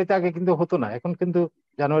 জানুয়ারিতে আগে কিন্তু হতো না, এখন কিন্তু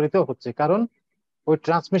জানুয়ারিতেও হচ্ছে, কারণ ওই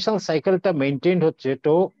ট্রান্সমিশন সাইকেলটা মেনটেইন হচ্ছে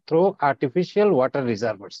থ্রু আর্টিফিশিয়াল ওয়াটার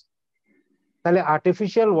রিজার্ভার্স। তাহলে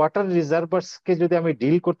আর্টিফিশিয়াল ওয়াটার রিজার্ভার্সকে যদি আমি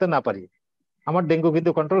ডিল করতে না পারি, আমার ডেঙ্গু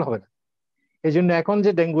কিন্তু কন্ট্রোল হবে না। এই জন্য এখন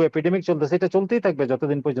যে ডেঙ্গু এপিডেমিক চলতেছে, এটা চলতেই থাকবে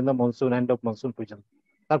যতদিন পর্যন্ত মনসুন, এন্ড অফ মনসুন পর্যন্ত।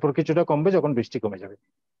 তারপর কিছুটা কমবে যখন বৃষ্টি কমে যাবে।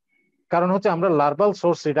 কারণ হচ্ছে আমরা লার্ভাল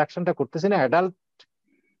সোর্স রিডাকশনটা করতেছি না। অ্যাডাল্ট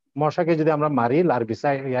মশাকে যদি আমরা মারি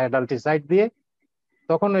অ্যাডাল্টিসাইড দিয়ে,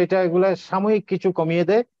 তখন এগুলা সাময়িক কিছু কমিয়ে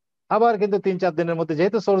দেয়, আবার কিন্তু 3-4 দিনের মধ্যে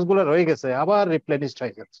যেহেতু সোর্স গুলো রয়ে গেছে আবার রিপ্লেনিশড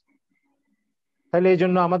হয়ে যাচ্ছে। তাহলে এই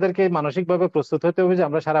জন্য আমাদেরকে মানসিকভাবে প্রস্তুত হতে হবে যে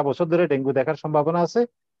আমরা সারা বছর ধরে ডেঙ্গু দেখার সম্ভাবনা আছে,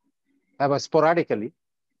 এবং স্পোরাডিক্যালি,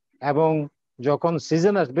 এবং যখন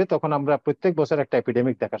সিজন আসবে তখন আমরা প্রত্যেক বছর একটা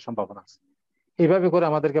এপিডেমিক দেখার সম্ভাবনা আছে। এইভাবে করে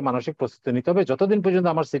আমাদেরকে মানসিক প্রস্তুতি নিতে হবে যতদিন পর্যন্ত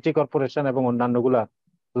আমার সিটি কর্পোরেশন এবং অন্যান্যগুলা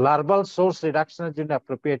লার্ভাল সোর্স রিডাকশনের জন্য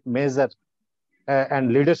অ্যাপ্রোপ্রিয়েট মেজার অ্যান্ড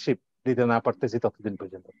লিডারশিপ দিতে না পারতেছি ততদিন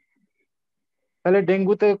পর্যন্ত। তাহলে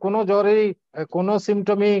ডেঙ্গুতে কোনো জ্বরেই কোনো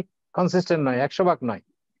সিমটমই কনসিস্টেন্ট নয়, 100% নয়।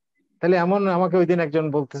 তাহলে এমন আমাকে ওই দিন একজন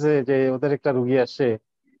বলতেছে যে ওদের একটা রুগী আসছে,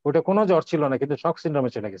 ওটা কোনো জ্বর ছিল না কিন্তু শক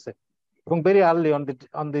সিন্ড্রোমে চলে গেছে, এবং very early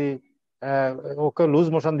on the okay loose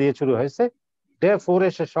motion দিয়ে শুরু হয়েছে, ডে 4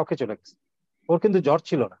 সে শকে চলে গেছে। ওর কিন্তু জ্বর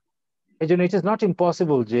ছিল না। এই জন্য ইট ইজ নট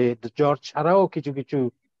ইম্পসিবল যে জ্বর ছাড়াও কিছু কিছু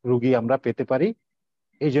রুগী আমরা পেতে পারি।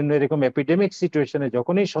 এই জন্য এরকম এপিডেমিক সিচুয়েশনে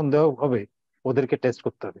যখনই সন্দেহ হবে ওদেরকে টেস্ট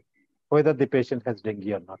করতে হবে whether the patient has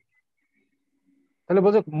dengue or not. তাহলে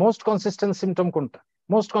বলছে মোস্ট কনসিস্টেন্ট সিমটম কোনটা?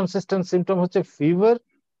 মোস্ট কনসিস্টেন্ট সিমটম হচ্ছে fever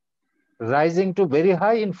rising two very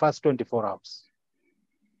high in first 24 hours.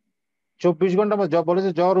 24 ঘন্টার মধ্যে বলেছে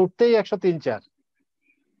জ্বর উঠতেই 103-4,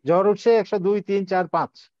 জ্বর উঠছে 102, 3, 4,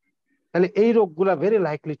 5। তাহলে এই রোগগুলা very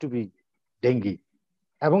likely to B dengue.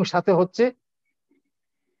 এবং সাথে হচ্ছে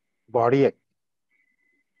বডি এক।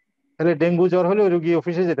 তাহলে ডেঙ্গু জ্বর হলে ওই রোগী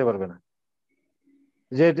অফিসে যেতে পারবে না।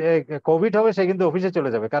 যে কোভিড হবে সে কিন্তু অফিসে চলে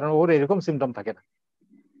যাবে, কারণ ওর এরকম সিমটম থাকে না।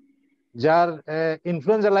 যার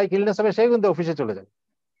ইনফ্লুয়েঞ্জা লাইক ইলনেস হবে সে কিন্তু অফিসে চলে যাবে।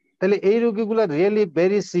 তাহলে এই রোগীগুলা রিয়েলি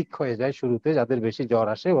ভেরি সিক হয়ে যায় শুরুতে, যাদের বেশি জ্বর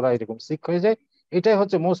আসে ওরা এরকম সিক হয়ে যায়। এটাই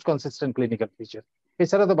হচ্ছে মোস্ট কনসিস্টেন্ট ক্লিনিক্যাল ফিচার।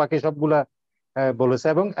 এছাড়া তো বাকি সবগুলা বলেছে।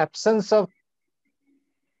 এবং অ্যাবসেন্স অফ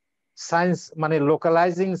সাইন্স মানে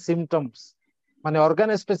লোকালাইজিং সিমটমস, মানে অর্গান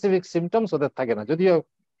স্পেসিফিক সিমটমস ওদের থাকে না, যদিও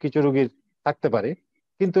কিছু রোগীর থাকতে পারে,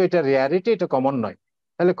 কিন্তু এটা রিয়ারিটি, এটা কমন নয়।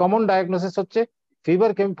 তাহলে কমন ডায়াগনোসিস হচ্ছে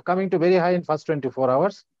fever coming to very high in first 24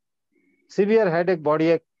 hours, severe headache, body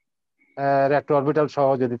এক, রেট্রোঅরবিটাল সহ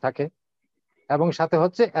যদি থাকে, এবং সাথে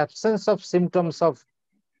হচ্ছে absence of symptoms of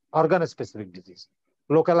organ specific disease,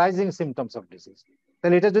 লোকালাইজিং symptoms of disease.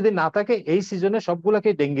 তাহলে এটা যদি না থাকে এই সিজনে সবগুলাকে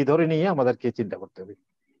ডেঙ্গি ধরে নিয়ে আমাদেরকে চিন্তা করতে হবে।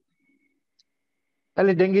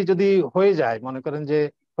 তাহলে ডেঙ্গি যদি হয়ে যায়, মনে করেন যে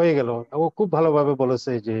হয়ে গেল, ও খুব ভালোভাবে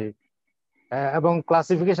বলেছে যে এবং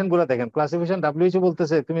ক্লাসিফিকেশন গুলো দেখেন, ক্লাসিফিকেশন WHO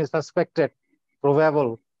বলতেছে তুমি সাসপেক্টেড, প্রবাবল,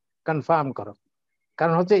 কনফার্ম করো।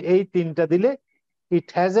 কারণ হচ্ছে এই তিনটা দিলে it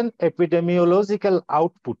has N epidemiological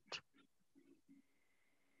output,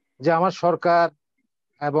 যে আমার সরকার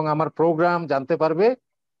এবং আমার প্রোগ্রাম জানতে পারবে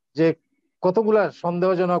যে কতগুলা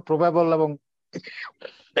সন্দেহজনক, প্রবাবল এবং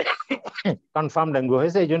কনফার্ম ডেঙ্গু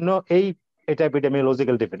হয়েছে। এই জন্য এটা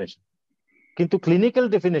এপিডেমিওলজিক্যাল ডেফিনেশন। কিন্তু ক্লিনিক্যাল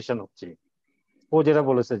ডেফিনেশন হচ্ছে ও যেটা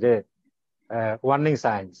বলেছে যে ওয়ার্নিং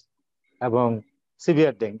সাইন্স এবং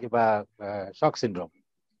সিভিয়ার ডেঙ্গি বা শক সিনড্রোম।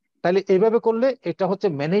 তাহলে এইভাবে করলে এটা হচ্ছে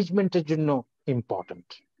ম্যানেজমেন্টের জন্য ইম্পর্টেন্ট।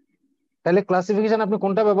 তাহলে ক্লাসিফিকেশন আপনি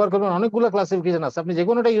কোনটা ব্যবহার করবেন, অনেকগুলো ক্লাসিফিকেশন আছে, আপনি যে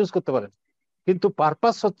কোনোটা ইউজ করতে পারেন, কিন্তু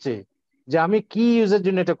পারপাস হচ্ছে যে আমি কি ইউজের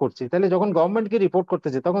জন্য এটা করছি। তাহলে যখন গভর্নমেন্টকে রিপোর্ট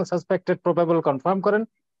করতেছে তখন সাসপেক্টেড, প্রবাবল, কনফার্ম করেন।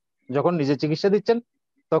 যখন নিজে চিকিৎসা দিচ্ছেন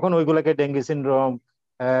তখন ওইগুলোকে dengue syndrome,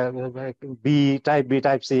 B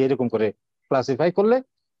type C এরকম করে ক্লাসিফাই করলে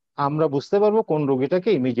আমরা বুঝতে পারবো কোন রোগীটাকে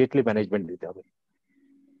ইমিডিয়েটলি ম্যানেজমেন্ট দিতে হবে।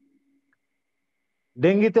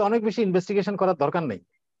 ডেঙ্গিতে অনেক বেশি ইনভেস্টিগেশন করার দরকার নেই,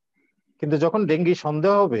 কিন্তু যখন ডেঙ্গি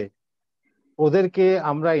সন্দেহ হবে ওদেরকে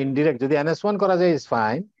আমরা ইনডিরেক্ট, যদি NS1 করা যায় ইজ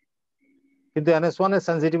ফাইন, কিন্তু NS1 এর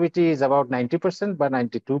সেন্সিটিভিটি ইজ অ্যাবাউট 90% বা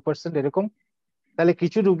 92% এরকম। তাহলে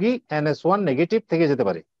কিছু রুগী NS1 নেগেটিভ থেকে যেতে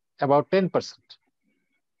পারে অ্যাবাউট 10%।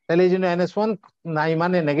 তাহলে এই জন্য NS1 নাই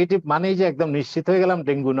মানে নেগেটিভ মানেই যে একদম নিশ্চিত হয়ে গেলাম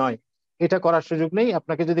ডেঙ্গু নয়, এটা করার সুযোগ নেই।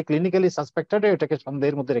 আপনাকে যদি ক্লিনিক্যালি সাসপেক্টেড হয় এটাকে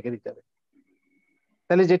সন্দেহের মধ্যে রেখে দিতে হবে।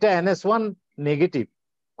 তাহলে যেটা NS1 নেগেটিভ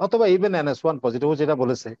অথবা ইভেন NS1 পজিটিভ, যেটা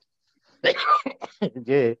বলেছে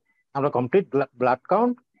যে আমরা কমপ্লিট ব্লাড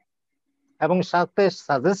কাউন্ট এবং সাথে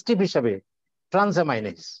সাজেস্টিভ হিসাবে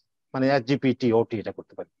ট্রান্সঅ্যামাইনেজ মানে SGPT, OT এটা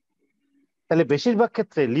করতে পারি। তাহলে বেশিরভাগ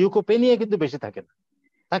ক্ষেত্রে লিউকোপেনিয়া কিন্তু বেশি থাকে না,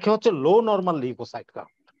 তাকে হচ্ছে লো নর্মাল লিউকোসাইট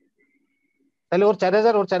কাউন্ট। তাহলে ওর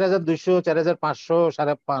 4000, ওর 4200, 4500,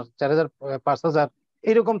 4500, 5000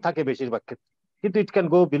 এরকম থাকে বেশিরভাগ ক্ষেত্রে, কিন্তু it can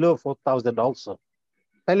go below 4000 also.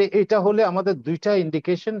 তাহলে এটা হলে আমাদের দুইটা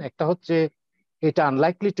ইন্ডিকেশন, একটা হচ্ছে এটা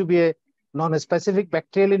unlikely to B A non specific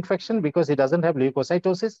bacterial infection because it doesn't have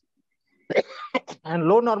leucocytosis, and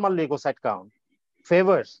low normal leukocyte count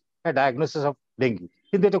favors a diagnosis of dengue.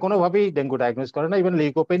 কিন্তু এটা কোনোভাবেই ডেঙ্গু ডায়াগনোস করে না। ইভেন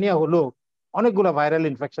লিউকোপেনিয়া হলো অনেকগুলো ভাইরাল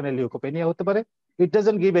ইনফেকশনের লিউকোপেনিয়া হতে পারে। It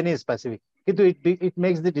doesn't give any specific, কিন্তু it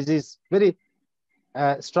makes the disease very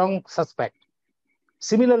strong suspect.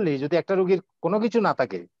 Similarly যদি একটা রোগীর কোনো কিছু না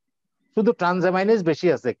থাকে, শুধু ট্রানজামাইনেজ বেশি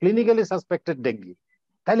আছে, ক্লিনিক্যালি সাসপেক্টেড ডেঙ্গি,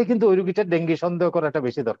 তাহলে কিন্তু ওই রোগীটার ডেঙ্গি সন্দেহ করাটা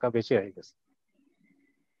বেশি দরকার, বেশি হয়ে গেছে।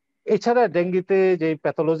 এছাড়া ডেঙ্গিতে যে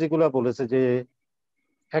প্যাথোলজি গুলা বলেছে যে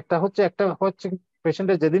একটা হচ্ছে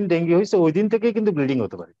পেশেন্টের যেদিন ডেঙ্গি হয়েছে ওই দিন থেকেই কিন্তু ব্লিডিং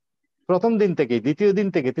হতে পারে, প্রথম দিন থেকে, দ্বিতীয় দিন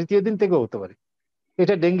থেকে, তৃতীয় দিন থেকেও হতে পারে।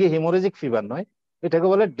 এটা ডেঙ্গি হেমোরেজিক ফিভার নয়, এটাকে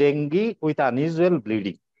বলে ডেঙ্গি উইথ আনইউজুয়াল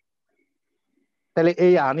ব্লিডিং। তাহলে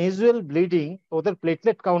এই আনইউজুয়াল ব্লিডিং, ওদের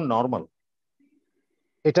প্লেটলেট কাউন্ট নর্মাল,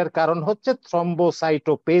 এটার কারণ হচ্ছে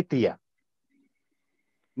থ্রম্বোসাইটোপেথিয়া,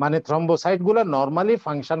 মানে থ্রম্বোসাইট গুলা নর্মালি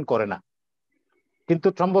ফাংশন করে না, কিন্তু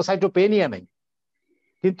থ্রম্বোসাইটোপেনিয়া নেই।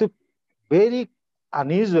 কিন্তু ভেরি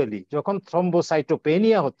আনইউজুয়ালি যখন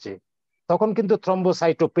থ্রম্বোসাইটোপেনিয়া হচ্ছে তখন কিন্তু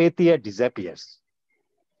থ্রম্বোসাইটোপেথিয়া ডিসঅ্যাপিয়ার্স।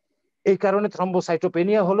 এই কারণে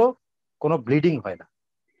থ্রম্বোসাইটোপেনিয়া হলো কোনো ব্লিডিং হয় না।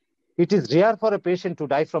 It is rare for a patient to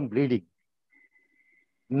die from bleeding.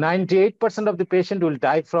 98% of the patient will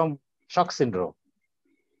die from shock syndrome.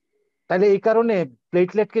 তাহলে এই কারণে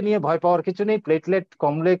প্লেটলেটকে নিয়ে ভয় পাওয়ার কিছু নেই, প্লেটলেট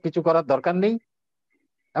কমলে কিছু করার দরকার নেই।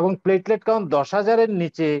 এবং প্লেটলেট কাউন্ট 10,000-এর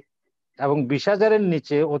নিচে এবং 20,000-এর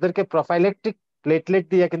নিচে ওদেরকে প্রোফাইলেকটিক প্লেটলেট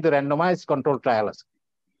দিয়ে কিন্তু র্যান্ডমাইজড কন্ট্রোল ট্রায়াল আছে,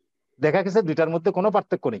 দেখা গেছে দুইটার মধ্যে কোনো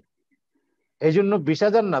পার্থক্য নেই। এই জন্য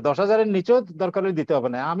 20,000 না, 10,000-এর নিচেও দরকার হলে দিতে হবে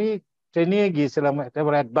না। আমি ট্রেনিংয়ে গিয়েছিলাম,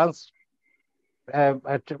 একেবারে advance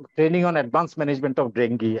training on advance management of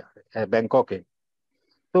dengue ব্যাংককে।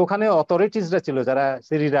 তো ওখানে অথরিটিসরা ছিল যারা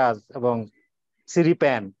সিরিরাজ এবং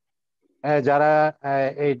সিরিপ্যান, যারা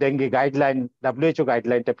এই ডেঙ্গি গাইডলাইন, WHO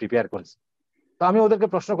গাইডলাইনটা প্রিপেয়ার করেছে। তো আমি ওদেরকে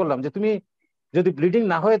প্রশ্ন করলাম যে তুমি যদি ব্লিডিং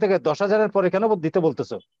না হয়ে থাকে 10,000-এর পরে কেন দিতে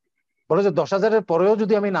বলতেছো? বলে যে 10,000-এর পরেও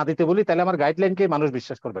যদি আমি না দিতে বলি তাহলে আমার গাইডলাইনকে মানুষ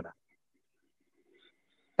বিশ্বাস করবে না।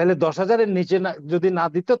 তাহলে 10,000-এর নিচে যদি না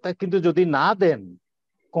দিত, কিন্তু যদি না দেন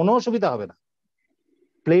কোনো অসুবিধা হবে না।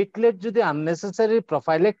 প্লেটলেট যদি আননেসেসারি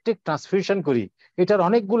প্রোফাইলেকটিক ট্রান্সফিউশন করি, এটার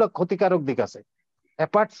অনেকগুলো ক্ষতিকারক দিক আছে।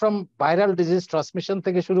 Apart from viral disease transmission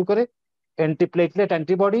থেকে শুরু করে অ্যান্টিপ্লেটলেট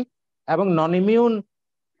অ্যান্টিবডি এবং নন ইমিউন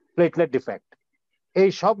প্লেটলেট ডিফেক্ট, এই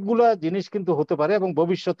সবগুলা জিনিস কিন্তু হতে পারে। এবং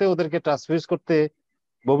ভবিষ্যতে ওদেরকে ট্রান্সফিউজ করতে,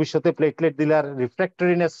 ভবিষ্যতে প্লেটলেট দিলে আর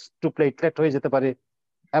রিফ্র্যাক্টরিনেস টু প্লেটলেট হয়ে যেতে পারে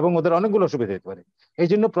এবং ওদের অনেকগুলো অসুবিধা হতে পারে। এই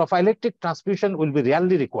জন্য prophylactic transfusion will be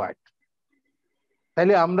really required.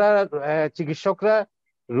 তাইলে আমরা চিকিৎসকরা,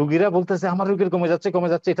 রুগীরা বলতেছে আমার রোগীর কমে যাচ্ছে,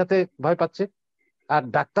 এটাতে ভয় পাচ্ছে, আর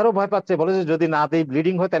ডাক্তারও ভয় পাচ্ছে, বলে যে যদি না দেই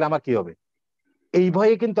ব্লিডিং হয় তাহলে আমার কি হবে। এই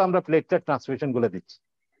ভয়ে কিন্তু আমরা প্লেটলেট ট্রান্সফিউশন গুলো দিচ্ছি।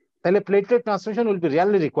 তাহলে platelet transfusion will be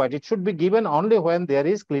really required. It should be given only when there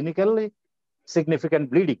is clinically significant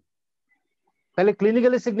bleeding. তাহলে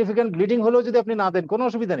ক্লিনিক্যালি সিগনিফিক্যান্ট ব্লিডিং হলেও যদি আপনি না দেন কোনো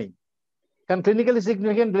অসুবিধা নেই, কারণ ক্লিনিক্যালি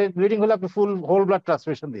সিগনিফিক্যান্ট ব্লিডিং হলে আপনি ফুল হোল ব্লাড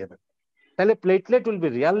ট্রান্সফিউশন দিয়ে দেন। তাহলে platelet will be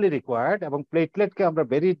really required, এবং প্লেটলেটকে আমরা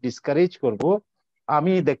ভেরি ডিসকারেজ করব।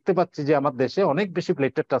 আমি দেখতে পাচ্ছি যে আমার দেশে অনেক বেশি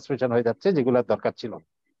প্লেটলেট ট্রান্সফিউশন হয়ে যাচ্ছে যেগুলোর দরকার ছিল।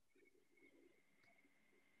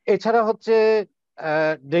 এছাড়া হচ্ছে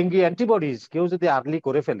ডেঙ্গি অ্যান্টিবডিজ কেউ যদি আর্লি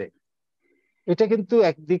করে ফেলে, এটা কিন্তু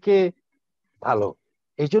একদিকে ভালো।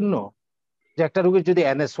 এই জন্য যে একটা রোগীর যদি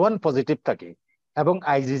NS1 পজিটিভ থাকে এবং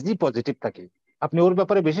IgG পজিটিভ থাকে, আপনি ওর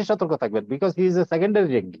ব্যাপারে বেশি সতর্ক থাকবেন, because he is a secondary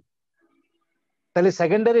dengue. তাহলে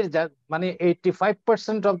সেকেন্ডারি মানে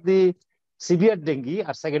 85% of the severe dengue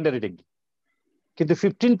R secondary dengue, কিন্তু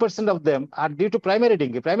 15% of them are due to primary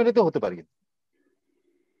dengue. প্রাইমারিতে হতে পারে।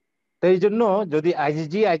 তো এই জন্য যদি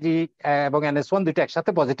IgG এবং NS1 দুটো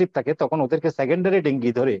একসাথে পজিটিভ থাকে, তখন ওদেরকে সেকেন্ডারি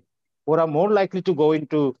ডেঙ্গি ধরে, ওরা more likely to go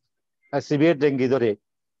into severe dengue ধরে,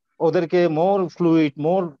 ওদেরকে মোর ফ্লুইড,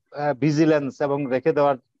 মোর ভিজিলেন্স এবং রেখে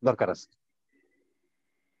দেওয়ার দরকার আছে।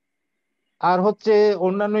 আর হচ্ছে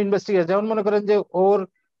অন্যান্য ইনভেস্টিগেশন, যেমন মনে করেন যে ওর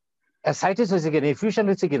অ্যাসাইটিস হয়েছে কিনা, ইনফিউশন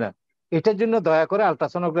হয়েছে কিনা, এটার জন্য দয়া করে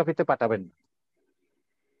আলট্রাসোনোগ্রাফিতে পাঠাবেন না।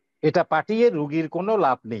 এটা পাঠিয়ে রুগীর কোনো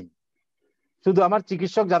লাভ নেই, শুধু আমার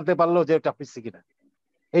চিকিৎসক জানতে পারলো যে এটা হচ্ছে কিনা।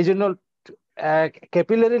 এই জন্য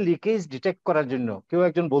ক্যাপিলারি লিকেজ ডিটেক্ট করার জন্য কেউ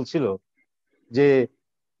একজন বলছিল যে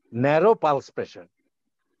ন্যারো পালস প্রেশার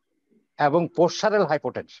এবং পোস্টারাল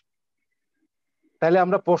হাইপোটেনশন। তাহলে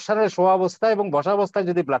আমরা পোস্টারাল শোয়া অবস্থায় এবং বসা অবস্থায়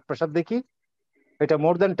যদি ব্লাড প্রেশার দেখি, এটা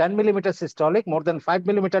মোর দেন 10 মিলিমিটার সিস্টলিক, মোর দেন 5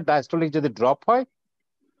 মিলিমিটার ডায়াস্টলিক যদি ড্রপ হয়,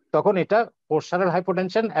 তখন এটা পোস্টারাল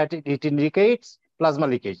হাইপোটেনশন, ইট indicates plasma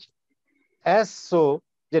leakage. As so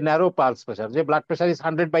যে ন্যারো পালস প্রেশার, যে blood pressure is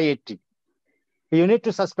 100/80, you need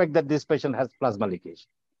to suspect that this patient has plasma leakage.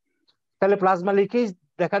 তাহলে প্লাজমা লিকেজ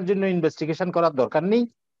দেখার জন্য ইনভেস্টিগেশন করার দরকার নেই।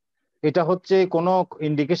 এটা হচ্ছে কোনো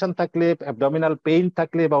ইন্ডিকেশন থাকলে, অ্যাবডোমিনাল পেইন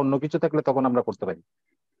থাকলে বা অন্য কিছু থাকলে তখন আমরা করতে পারি।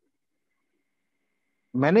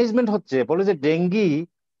 ম্যানেজমেন্ট হচ্ছে বলে যে dengue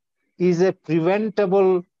is a preventable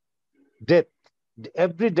death,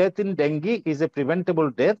 every death in dengue is a preventable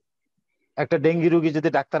death. একটা ডেঙ্গি রোগী যদি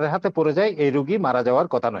ডাক্তারের হাতে পড়ে যায়, এই রোগী মারা যাওয়ার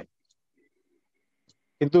কথা নয়,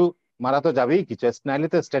 কিন্তু মারা তো যাবেই কিছু, নাইলে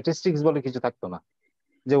তো স্ট্যাটিস্টিক্স বলে কিছু থাকতো না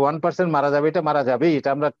যে 1% মারা যাবে, এটা মারা যাবেই, এটা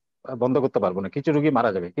আমরা বন্ধ করতে পারবো না, কিছু রোগী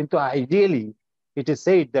মারা যাবে। কিন্তু ideally it is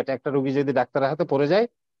said that একটা রোগী যদি ডাক্তারের হাতে পড়ে যায়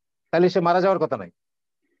তাহলে সে মারা যাওয়ার কথা নাই।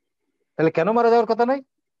 তাহলে কেন মারা যাওয়ার কথা নাই?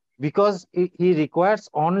 Because he requires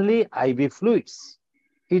only ivy fluids,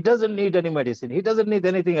 he doesn't need any medicine, he doesn't need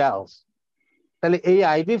anything else. তাহলে এই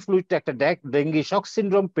আইভি ফ্লুইডটা একটা ডেঙ্গি শক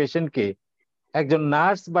সিনড্রোম পেশেন্টকে একজন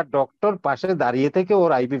নার্স বা ডক্টর পাশে দাঁড়িয়ে থেকে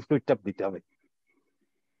ওর আইভি ফ্লুইডটা দিতে হবে।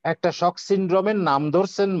 একটা শক সিনড্রোমের নাম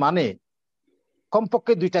ধরছেন মানে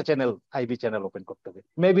কমপক্ষে 2টা চ্যানেল, আইভি চ্যানেল ওপেন করতে হবে,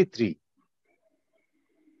 মেবি 3।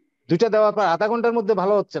 2টা দেওয়ার পর আধা ঘন্টার মধ্যে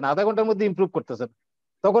ভালো হচ্ছে না, আধা ঘন্টার মধ্যে ইমপ্রুভ করতেছেন,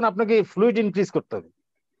 তখন আপনাকে ফ্লুইড ইনক্রিজ করতে হবে,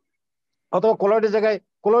 অথবা কোলয়েডের জায়গায়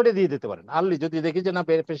কোলয়েডে দিয়ে দিতে পারেন আর্লি, যদি দেখি যে না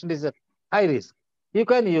patient is high risk, you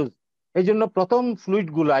can use. এই জন্য প্রথম ফ্লুইড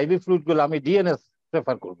গুলো, আইভি ফ্লুইড গুলো আমি ডিএনএস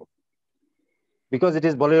প্রেফার করবো, because it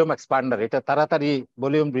is volume expander, এটা তাড়াতাড়ি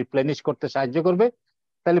ভলিউম রিপ্লেনিশ করতে সাহায্য করবে।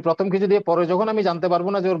 তাহলে প্রথম কিছু দিয়ে পরে যখন আমি জানতে পারবো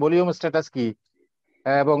না যে ওর ভলিউম স্ট্যাটাস কি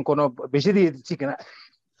এবং কোনো বেশি দিয়ে দিচ্ছি কিনা,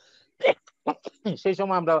 সেই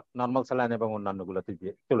সময় আমরা নর্মাল স্যালাইন এবং অন্যান্য গুলোতে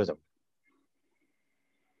দিয়ে চলে যাব।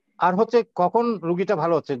 আর হচ্ছে কখন রুগীটা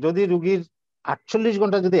ভালো হচ্ছে, যদি রুগীর 48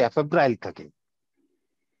 ঘন্টা যদি এফেব্রাইল থাকে,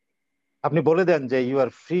 আপনি বলে দেন যে you R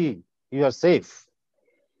free, you R safe.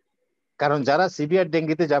 কারণ যারা সিভিয়ার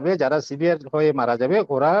ডেঙ্গিতে যাবে, যারা সিভিয়ার হয়ে মারা যাবে,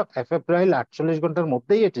 ওরা এফেব্রাইল 48 ঘন্টার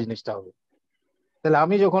মধ্যেই এই জিনিসটা হবে। তাহলে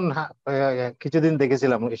আমি যখন কিছুদিন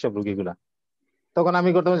দেখেছিলাম এইসব রুগীগুলা, তখন আমি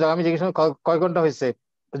করতাম, আমি জিজ্ঞেস করলাম কয় ঘন্টা হয়েছে,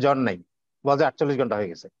 জ্বর নাই, বলছে 48 ঘন্টা হয়ে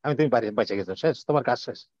গেছে, আমি তুমি বেঁচে গেছো, শেষ, তোমার কাজ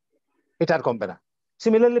শেষ, এটা আর কমবে না।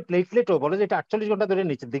 সিমিলারলি প্লেটলেটও বলে যে এটা 48 ঘন্টা ধরে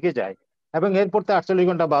নিচের দিকে যায় এবং এরপর তো 48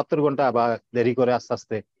 ঘন্টা 72 ঘন্টা বা দেরি করে আস্তে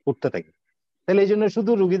আস্তে উঠতে থাকে। তাহলে এই জন্য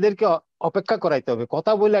শুধু রুগীদেরকে অপেক্ষা করাইতে হবে,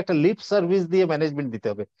 কথা বলে একটা লিপ সার্ভিস দিয়ে ম্যানেজমেন্ট দিতে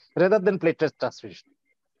হবে, রেদার দেন প্লেটলেট ট্রান্সফিউশন।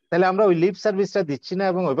 তাহলে আমরা ওই লিপ সার্ভিসটা দিচ্ছি না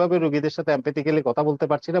এবং ওইভাবে রোগীদের সাথে এমপ্যাথিক্যালি কথা বলতে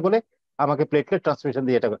পারছি না বলে আমাকে প্লেটলেট ট্রান্সমিশন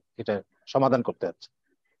দিয়ে এটা সমাধান করতে হচ্ছে।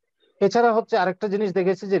 এছাড়া হচ্ছে আরেকটা জিনিস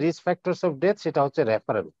দেখেছি যে রিস্ক ফ্যাক্টরস অফ ডেথ, সেটা হচ্ছে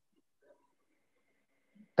রেফারেল।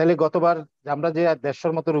 তাহলে গতবার আমরা যে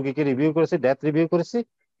 150 মতো রুগীকে রিভিউ করেছি, ডেথ রিভিউ করেছি,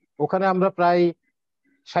 ওখানে আমরা প্রায়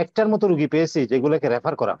 60টার মতো রুগী পেয়েছি যেগুলোকে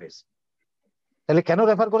রেফার করা হয়েছে। তাহলে কেন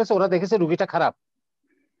রেফার করেছে? ওরা দেখেছে রুগীটা খারাপ,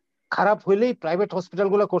 খারাপ হইলেই প্রাইভেট হসপিটাল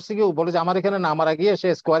গুলো করছে কি, বলে যে আমার এখানে না মারা গিয়ে সে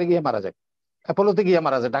স্কোয়ারে গিয়ে মারা যায়, অ্যাপোলোতে গিয়ে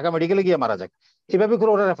মারা যায়, ঢাকা মেডিকেলে গিয়ে মারা যায়, এভাবে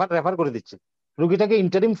করে ওরা রেফার করে দিচ্ছে। রুগীটাকে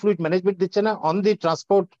ইন্টারিম ফ্লুইড ম্যানেজমেন্ট দিচ্ছে না, অন দি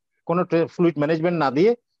ট্রান্সপোর্ট কোনো ফ্লুইড ম্যানেজমেন্ট না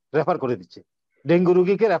দিয়ে রেফার করে দিচ্ছে। ডেঙ্গু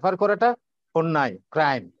রুগীকে রেফার করাটা অন্যায়,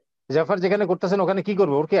 ক্রাইম। রেফার যেখানে করতেছেন ওখানে কি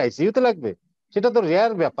করবে, ওর কি আইসিইউতে লাগবে? সেটা তো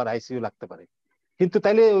রেয়ার ব্যাপার, আইসিইউ লাগতে পারে, কিন্তু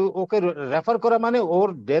তাইলে ওকে রেফার করা মানে ওর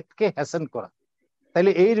ডেথকে হ্যাসেন করা।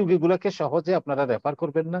 তাইলে এই রুগীগুলোকে সহজে আপনারা রেফার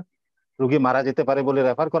করবেন না। রুগী মারা যেতে পারে বলে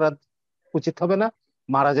রেফার করা উচিত হবে না।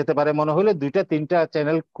 মারা যেতে পারে মনে হলে 2টা-3টা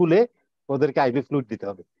চ্যানেল খুলে ওদেরকে আইভি ফ্লুইড দিতে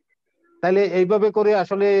হবে। তাইলে এইভাবে করে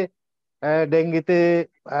আসলে ডেঙ্গিতে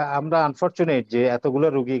আমরা আনফরচুনেট যে এতগুলো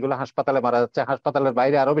রুগী, এগুলো হাসপাতালে মারা যাচ্ছে, হাসপাতালের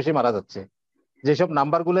বাইরে আরো বেশি মারা যাচ্ছে। যেসব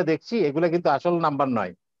নাম্বার গুলো দেখছি এগুলো কিন্তু আসল নাম্বার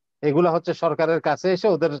নয়, এগুলো হচ্ছে সরকারের কাছে এসে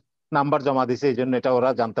ওদের নাম্বার জমা দিছে, এই জন্য এটা ওরা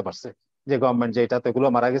জানতে পারছে যে গভর্নমেন্ট যে এটা এতগুলো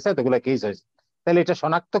মারা গেছে, এতগুলো কেস হয়েছে। তাহলে এটা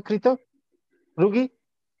শনাক্তকৃত রুগী,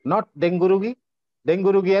 নট ডেঙ্গু রুগী।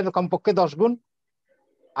 ডেঙ্গু রুগী এর কমপক্ষে 10 গুণ।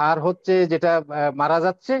 আর হচ্ছে যেটা মারা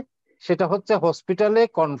যাচ্ছে সেটা হচ্ছে হসপিটালে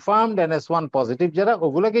কনফার্মড NS1 পজিটিভ যারা,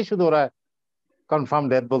 ওগুলাকেই শুধু ওরা কনফার্ম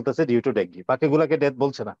ডেথ বলতেছে ডিউ টু ডেঙ্গি, বাকিগুলাকে ডেথ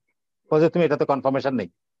বলছে না, বলছে তুমি এটা তো কনফার্মেশন নেই।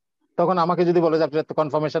 তখন আমাকে যদি বলে যে আপনার তো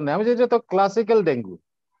কনফার্মেশন নেই, আমি যে এটা তো ক্লাসিক্যাল ডেঙ্গু,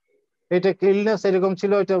 এটা ইলনেস এরকম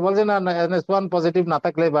ছিল, এটা বলছে না NS1 পজিটিভ না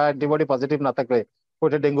থাকলে বা অ্যান্টিবডি পজিটিভ না থাকলে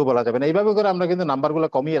ওইটা ডেঙ্গু বলা যাবে না। এইভাবে করে আমরা কিন্তু নাম্বারগুলো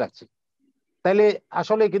কমিয়ে রাখছি, তাইলে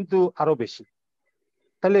আসলে কিন্তু আরো বেশি।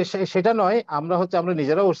 তাহলে সেটা নয়, আমরা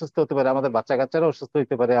নিজেরাও অসুস্থ হতে পারি, আমাদের বাচ্চা কাচ্চারা অসুস্থ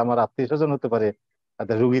হতে পারে, আমার আত্মীয় স্বজন হতে পারে,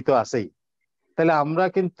 তাদের রুগী তো আছেই। তাহলে আমরা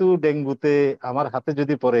কিন্তু ডেঙ্গুতে আমার হাতে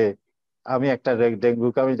যদি পড়ে আমি একটা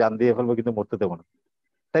ডেঙ্গুকে আমি জান দিয়ে ফেলবো, কিন্তু মরতে দেবো না।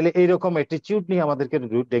 তাহলে এইরকম অ্যাটিটিউড নিয়ে আমাদেরকে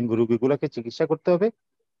ডেঙ্গু রুগীগুলোকে চিকিৎসা করতে হবে।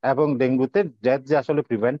 এবং ডেঙ্গুতে ডেথ যে আসলে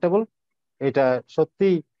প্রিভেন্টেবল, এটা সত্যি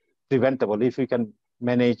preventable if you can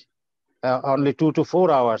manage only 2 to 4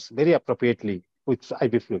 hours very appropriately with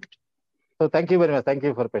IV fluid. So thank you very much. Thank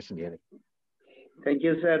you for patient hearing. Thank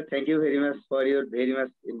you, sir. Thank you very much for your very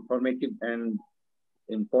much informative and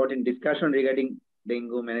important discussion regarding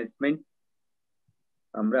dengue management.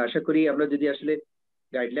 আমরা আশা করি আমরা যদি আসলে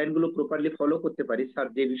guideline গুলো properly follow করতে পারি। Sir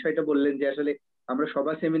যে বিষয়টা বললেন যে আসলে আমরা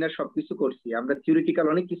সভা সেমিনার সবকিছু করছি, আমরা থিওরিটিক্যাল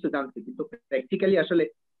অনেক কিছু জানছি, কিন্তু প্র্যাকটিক্যালি আসলে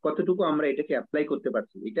কতটুকু আমরা এটাকে অ্যাপ্লাই করতে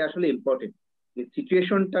পারছি, এটা আসলে ইম্পর্টেন্ট। যে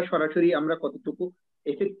সিচুয়েশনটা সরাসরি আমরা কতটুকু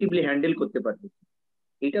এফেক্টিভলি হ্যান্ডেল করতে পারছি,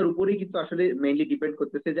 এটার উপরেই কিন্তু আসলে মেইনলি ডিপেন্ড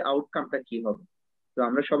করতেছে যে আউটকামটা কি হবে। তো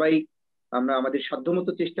আমরা সবাই আমরা আমাদের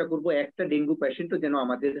সাধ্যমতো চেষ্টা করব একটা ডেঙ্গু পেশেন্টও যেন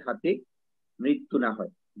আমাদের হাতে মৃত্যু না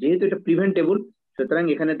হয়। যেহেতু এটা প্রিভেন্টেবল, সুতরাং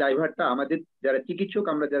এখানে দায়ভারটা আমাদের যারা চিকিৎসক,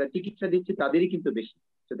 আমরা যারা চিকিৎসা দিচ্ছি তাদেরই কিন্তু বেশি।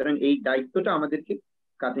 সুতরাং এই দায়িত্বটা আমাদেরকে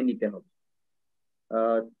কাঁধে নিতে হবে।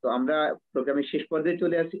 তো আমরা প্রোগ্রামের শেষ পর্যায়ে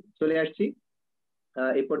চলে আসছি।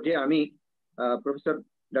 এই পর্যায়ে আমি professor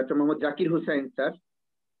doctor Mohammad Zakir Hussain sir,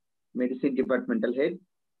 medicine departmental head,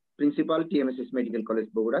 principal, TMSS medical college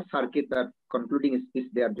Bogura, স্যারকে তার কনক্লুডিং স্পিচ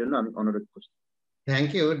দেওয়ার জন্য আমি অনুরোধ করছি। Thank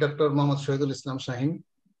you doctor Mohammad Shahidul Islam Shahin.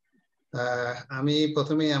 আমি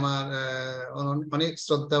প্রথমে আমার অনেক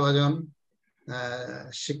শ্রদ্ধাভাজন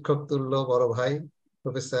শিক্ষক তুল্য বড় ভাই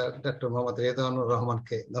প্রফেসর ডক্টর মোহাম্মদ রেদওয়ানুর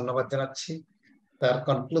রহমানকে ধন্যবাদ জানাচ্ছি। তার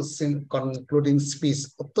কনক্লুডিং স্পিচ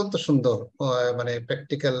অত্যন্ত সুন্দর, মানে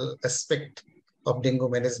practical aspect of dengue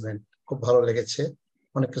management খুব ভালো লেগেছে,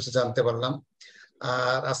 অনেক কিছু জানতে পারলাম।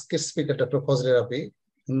 আর আজকের speaker doctor Fazle Rabbi,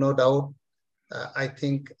 no doubt I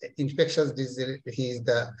think infectious disease, he is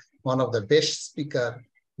one of the best speaker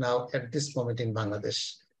now at this moment in Bangladesh.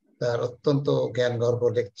 তার অত্যন্ত জ্ঞান গর্ভ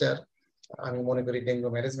লেকচার। আমি মনে করি ডেঙ্গু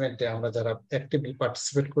ম্যানেজমেন্টে আমরা যারা অ্যাক্টিভলি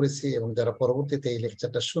পার্টিসিপেট করেছি এবং যারা পরবর্তীতে এই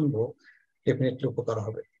লেকচারটা শুনবো, ডেফিনেটলি উপকার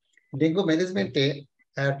হবে। ডেঙ্গু ম্যানেজমেন্টে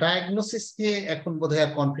ডায়াগনোসিস নিয়ে এখন বোধহয়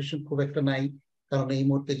আর কনফিউশন খুব একটা নাই, কারণ এই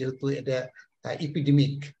মুহূর্তে যেহেতু এটা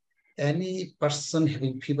epidemic, any person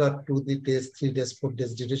having fever 2 days, 3 days, 4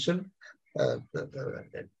 days duration,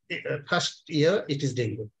 first year it is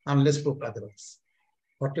dengue unless proved otherwise,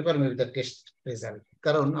 whatever may be the test result.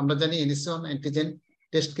 কারণ আমরা জানি এনিসন অ্যান্টিজেন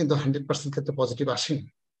টেস্ট কিন্তু 100% ক্ষেত্রে পজিটিভ আসে না,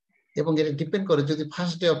 এবং এটা ডিপেন্ড করে যদি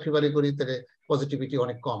ফার্স্ট ডে অফ ফিভারে করি তাহলে পজিটিভিটি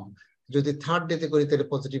অনেক কম, যদি থার্ড ডেতে করি তাহলে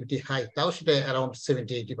পজিটিভিটি হাই, তাও সেটা অ্যারাউন্ড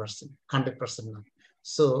 70-80%, 100% না।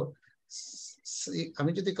 সো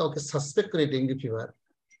আমি যদি কাউকে সাসপেক্ট করি ডেঙ্গু ফিভার,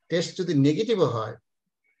 টেস্ট যদি নেগেটিভ হয়,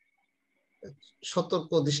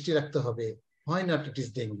 সতর্ক দৃষ্টি রাখতে হবে, হয় নট ইট ইজ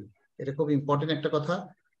ডেঙ্গু। এটা খুব ইম্পর্টেন্ট একটা কথা।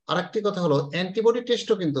 আর একটি কথা হলো অ্যান্টিবডি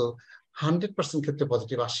টেস্টও কিন্তু 100% ক্ষেত্রে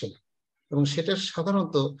পজিটিভ আসে না, এবং সেটা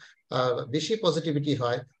সাধারণত বেশি পজিটিভিটি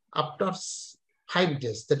হয় after 5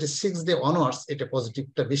 days, that is 6 day onwards, এটা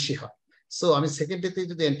পজিটিভটা বেশি হয়। সো আমি সেকেন্ড ডেতে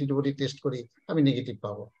যদি অ্যান্টিবডি টেস্ট করি আমি নেগেটিভ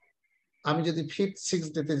পাবো, আমি যদি 5th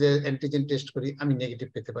 6th ডেতে যে অ্যান্টিজেন টেস্ট করি আমি নেগেটিভ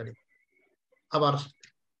পেতে পারি। আবার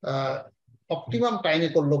অপটিমাম টাইমে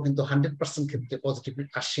করলেও কিন্তু 100% ক্ষেত্রে পজিটিভ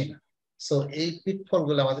আসে না। সো এই পিটফল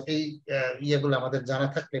গুলো আমাদের, এই ইয়েগুলো আমাদের জানা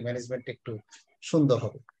থাকলে ম্যানেজমেন্ট একটু সুন্দর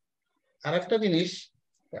হবে। আর একটা জিনিস,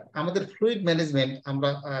 আমাদের ফ্লুইড ম্যানেজমেন্ট আমরা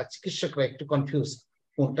চিকিৎসকরা একটু কনফিউজ,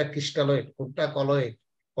 কোনটা ক্রিস্টালয়েড কোনটা কলয়েড,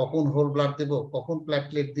 কখন হোল ব্লাড দেব, কখন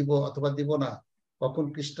প্ল্যাটলেট দিব অথবা দিব না, কখন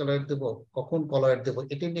ক্রিস্টালয়েড দেব কখন কলয়েড দেব,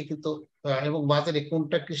 এটা নিয়ে কিন্তু এবং বাজারে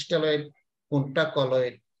কোনটা ক্রিস্টালয়েড কোনটা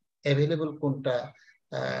কলয়েড অ্যাভেলেবল কোনটা,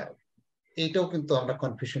 এইটাও কিন্তু আমরা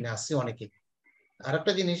কনফিউশনে আছি অনেকে। আর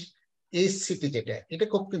একটা জিনিস এইচসিটি, যেটা এটা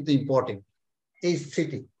খুব কিন্তু important,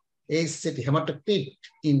 এইচসিটি haematocrit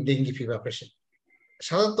in dengue fever patient.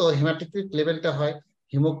 সাধারণত হেমাটোক্রিট লেভেলটা হয়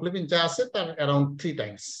হিমোগ্লোবিন যা আছে তার around 3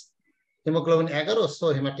 times, haemoglobin 11, so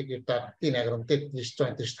haematocrit তার 3, 11, 33,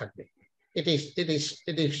 34 থাকবে, এটাই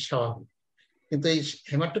স্বাভাবিক। কিন্তু এই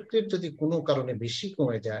হেমাটোক্রিট যদি কোনো কারণে বেশি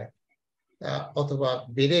কমে যায় অথবা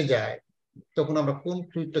বেড়ে যায়, তখন আমরা কোন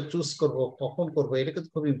ফ্লুইডটা চুজ করব, কখন করব, এটা কিন্তু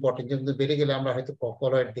খুব ইম্পর্টেন্ট। যেমন বেড়ে গেলে আমরা হয়তো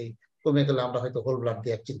কলয়েড দিই, কমে গেলে আমরা হয়তো হোল ব্লাড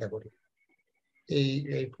দেওয়ার চিন্তা করি।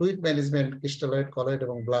 এই ফ্লুইড ম্যানেজমেন্ট, ক্রিস্টালয়েড, কলয়েড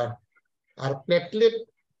এবং ব্লাড আর প্লেটলেট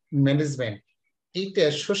ম্যানেজমেন্ট, এইটা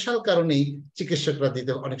সোশ্যাল কারণেই চিকিৎসকরা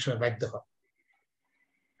দিতে অনেক সময় বাধ্য হয়।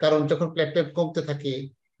 কারণ যখন প্লেটলেট কমতে থাকে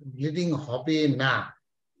ব্লিডিং হবে না,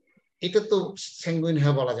 এটা তো স্যাঙ্গুইন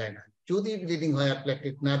হয়ে বলা যায় না। যদি ব্লিডিং হয় আর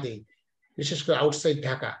প্লেটলেট না দেই, বিশেষ করে আউটসাইড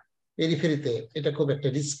ঢাকা পেরিফেরিতে, এটা খুব একটা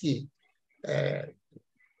রিস্কি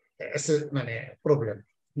মানে প্রবলেম,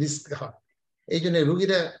 রিস্ক হয়। এই জন্য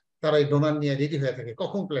রুগীরা তারা এই ডোনার নিয়ে রেডি হয়ে থাকে,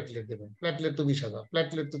 কখন প্লেটলেট দেবেন, প্লেটলেট তো 20,000,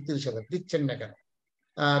 প্লেটলেট তো 30,000, দিচ্ছেন না কেন।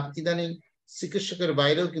 আর ইদানিং চিকিৎসকের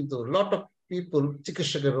বাইরেও কিন্তু লট অফ পিপল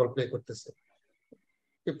চিকিৎসকের রোল প্লে করতেছে,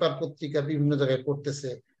 পেপার পত্রিকা বিভিন্ন জায়গায় পড়তেছে,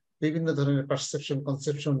 বিভিন্ন ধরনের পারসেপশন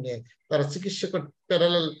কনসেপশন নিয়ে তারা চিকিৎসকের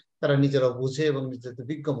প্যারালাল তারা নিজেরাও বুঝে এবং নিজেদের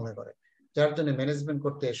বিজ্ঞ মনে করে, যার জন্য ম্যানেজমেন্ট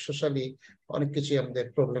করতে সোশ্যালি অনেক কিছুই আমাদের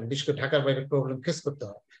প্রবলেম, বিশেষ করে ঢাকার বাইরে প্রবলেম ফেস করতে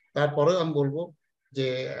হয়। তারপরেও আমি বলবো যে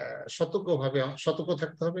সতর্ক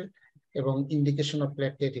থাকতে হবে, এবং indication of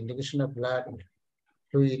platelet, indication of blood,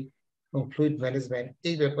 fluid এবং ফ্লুইড ম্যানেজমেন্ট,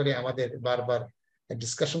 এই ব্যাপারে আমাদের বারবার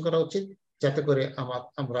ডিসকাশন করা উচিত। যাতে করে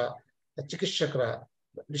আমরা চিকিৎসকরা,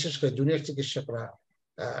 বিশেষ করে জুনিয়র চিকিৎসকরা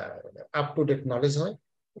আপ টু ডেট নলেজ হয়,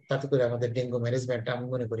 তাতে করে আমাদের ডেঙ্গু ম্যানেজমেন্ট আমি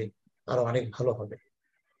মনে করি আরো অনেক ভালো হবে।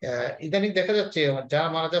 ইদানিং দেখা যাচ্ছে যারা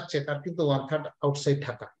মারা যাচ্ছে তার কিন্তু 1/3 আউটসাইড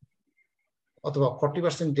ঢাকা, অথবা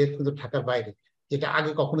 40% ডেথ কিন্তু ঢাকার বাইরে, যেটা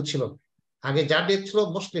আগে কখনো ছিল না। আগে যা ডেথ ছিল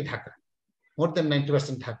মোস্টলি ঢাকা, মোর দেন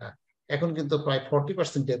 90% ঢাকা। এখন কিন্তু প্রায়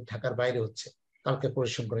 40% ডেথ ঢাকার বাইরে হচ্ছে, কালকে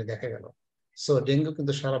পরিশ্রম করে দেখা গেল। সো ডেঙ্গু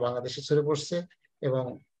কিন্তু সারা বাংলাদেশে ছড়ে পড়ছে, এবং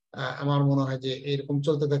আমার মনে হয় যে এরকম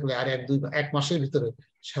চলতে থাকলে আর এক মাসের ভিতরে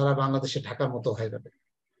সারা বাংলাদেশে ঢাকার মতো হয়ে যাবে।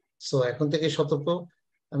 সো এখন থেকে সতর্ক।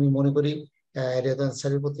 আমি মনে করি রেদান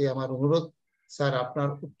স্যারের প্রতি আমার অনুরোধ, স্যার আপনার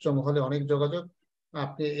উচ্চ মহলে অনেক যোগাযোগ,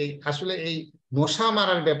 আপনি আসলে এই মশা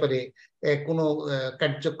মারার ব্যাপারে কোনো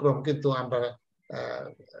কার্যক্রম কিন্তু আমরা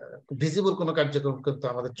ভিজিবল কোনো কার্যক্রম কিন্তু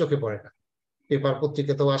আমাদের চোখে পড়ে না, পেপার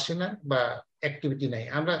পত্রিকাতেও আসে না, বা অ্যাক্টিভিটি নাই।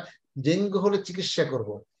 আমরা ডেঙ্গু হলে চিকিৎসা করব,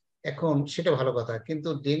 এখন সেটা ভালো কথা, কিন্তু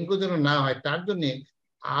ডেঙ্গু যেন না হয় তার জন্য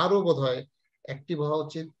আরো বোধহয় অ্যাক্টিভ হওয়া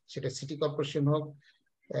উচিত। সেটা সিটি কর্পোরেশন হোক,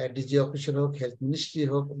 ডিজি অফিসের হোক, হেলথ মিনিস্ট্রি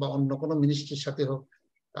হোক, বা অন্য কোনো মিনিস্ট্রির সাথে হোক।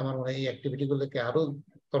 আমার মনে হয় এই অ্যাক্টিভিটি গুলোকে আরো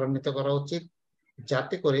ত্বরান্বিত করা উচিত,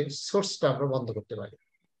 যাতে করে সোর্সটা আমরা বন্ধ করতে পারি।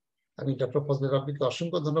 আমি ডক্টর ফজলে রাব্বিকে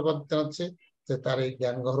অসংখ্য ধন্যবাদ জানাচ্ছি যে তার এই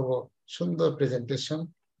জ্ঞানগর্ভ সুন্দর প্রেজেন্টেশন।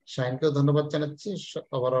 শাহিনকেও ধন্যবাদ জানাচ্ছি।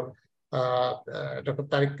 ওভারঅল ডক্টর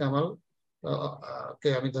তারিক কামাল কে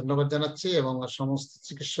আমি ধন্যবাদ জানাচ্ছি, এবং সমস্ত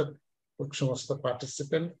চিকিৎসক, সমস্ত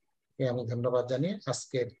পার্টিসিপেন্ট কে আমি ধন্যবাদ জানিয়ে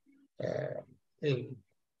আজকের এই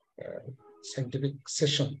সায়েন্টিফিক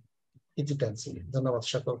সেশন ইতি টানছি। ধন্যবাদ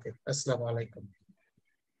সকলকে। আসসালামু আলাইকুম।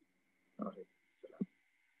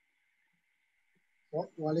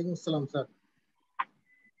 ওয়ালাইকুম আসসালাম স্যার।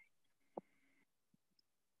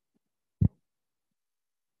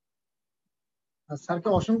 স্যারকে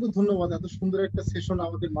অসংখ্য ধন্যবাদ এত সুন্দর একটা সেশন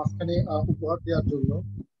আমাদের মাঝখানে উপহার দেওয়ার জন্য।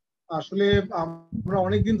 আসলে আমরা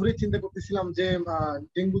অনেকদিন ধরে চিন্তা করতেছিলাম যে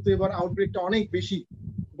ডেঙ্গুতে এবার আউটব্রেকটা অনেক বেশি,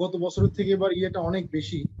 গত বছরের থেকে এবার ইয়েটা অনেক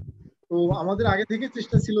বেশি। তো আমাদের আগে থেকে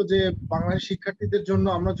চেষ্টা ছিল যে বাংলাদেশ শিক্ষার্থীদের জন্য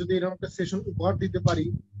আমরা যদি এরকম একটা সেশন উপহার দিতে পারি,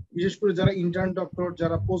 বিশেষ করে যারা ইন্টার্ন ডক্টর,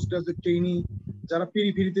 যারা পোস্ট গ্রাজুয়েট ট্রেইনি, যারা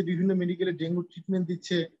পেরিফেরিতে বিভিন্ন মেডিকেলে ডেঙ্গু ট্রিটমেন্ট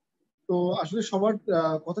দিচ্ছে। তো আসলে সবার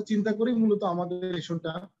কথা চিন্তা করেই মূলত আমাদের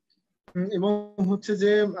সেশনটা, এবং হচ্ছে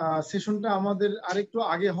যে সেশনটা আমাদের আরেকটু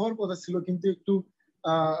আগে হওয়ার কথা ছিল, কিন্তু একটু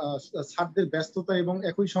ছাত্রদের ব্যস্ততা এবং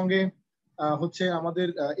একই সঙ্গে হচ্ছে আমাদের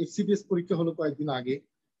এইচসিপিএস পরীক্ষা হলো কয়েকদিন আগে,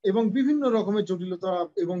 এবং বিভিন্ন রকমের জটিলতা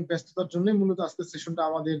এবং ব্যস্ততার জন্য মূলত আজকের সেশনটা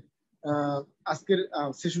আমাদের আজকের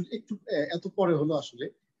সেশন একটু এত পরে হলো আসলে।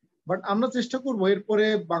 বাট আমরা চেষ্টা করবো এরপরে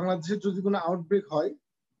বাংলাদেশের যদি কোনো আউটব্রেক হয়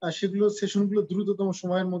সেগুলো সেশনগুলো দ্রুততম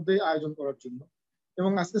সময়ের মধ্যে আয়োজন করার জন্য।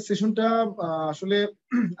 এবং আজকের সেশনটা আসলে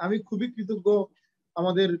আমি খুবই কৃতজ্ঞ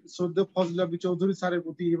আমাদের শ্রদ্ধেয় ফজলে রাব্বি চৌধুরী স্যারের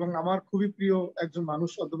প্রতি, এবং আমার খুবই প্রিয় একজন মানুষ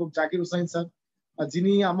অধ্যাপক জাকির হোসাইন স্যার,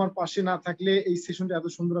 যিনি আমার পাশে না থাকলে এই সেশনটা এত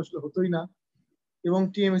সুন্দর আসলে হতোই না। এবং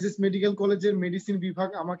টিএমএসএস মেডিকেল কলেজের মেডিসিন বিভাগ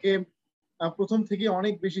আমাকে প্রথম থেকে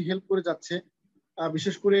অনেক বেশি হেল্প করে যাচ্ছে,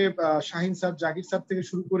 বিশেষ করে শাহিন স্যার, জাকির স্যার থেকে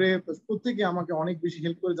শুরু করে প্রত্যেকে আমাকে অনেক বেশি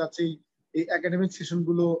হেল্প করে যাচ্ছে এই একাডেমিক সেশন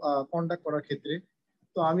গুলো কন্ডাক্ট করার ক্ষেত্রে।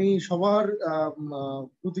 তো আমি সবার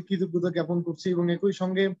প্রতি কৃতজ্ঞতা জ্ঞাপন করছি, এবং একই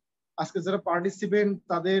সঙ্গে আজকে যারা পার্টিসিপেন্ট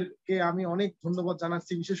তাদেরকে আমি অনেক ধন্যবাদ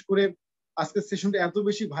জানাচ্ছি। বিশেষ করে আজকের সেশনটা এত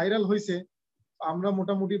বেশি ভাইরাল হয়েছে, আমরা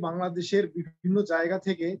মোটামুটি বাংলাদেশের বিভিন্ন জায়গা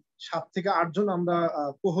থেকে 7 থেকে 8 জন আমরা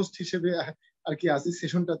কোহোস্ট হিসেবে আর কি আছি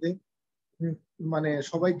সেশনটাতে। মানে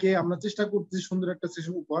সবাইকে আমরা চেষ্টা করছি সুন্দর একটা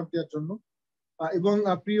সেশন উপহার দেওয়ার জন্য। এবং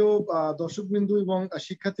প্রিয় দর্শক বিন্দু এবং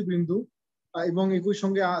শিক্ষার্থী বিন্দু, এবং একই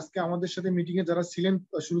সঙ্গে আজকে আমাদের সাথে মিটিং এ যারা ছিলেন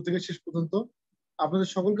শুরু থেকে শেষ পর্যন্ত, আপনাদের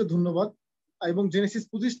সকলকে ধন্যবাদ। এবং জেনেসিস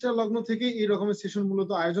প্রতিষ্ঠা লগ্ন থেকে এই রকমের সেশন মূলত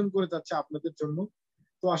আয়োজন করে যাচ্ছে আপনাদের জন্য।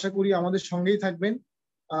 তো আশা করি আমাদের সঙ্গেই থাকবেন।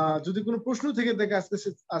 যদি কোনো প্রশ্ন থেকে থাকে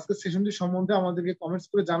আজকের সেশনটি সম্বন্ধে আমাদেরকে কমেন্টস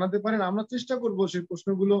করে জানাতে পারেন। আমরা চেষ্টা করব সেই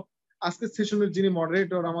প্রশ্নগুলো আজকের সেশনের যিনি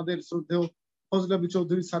মডারেটর আমাদের শ্রদ্ধেয় ফজলে রাব্বি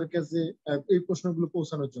চৌধুরী স্যারের কাছে এই প্রশ্নগুলো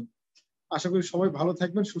পৌঁছানোর জন্য। আশা করি সবাই ভালো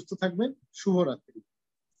থাকবেন, সুস্থ থাকবেন। শুভরাত্রি।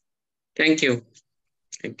 Thank you.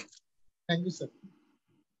 Thank you sir.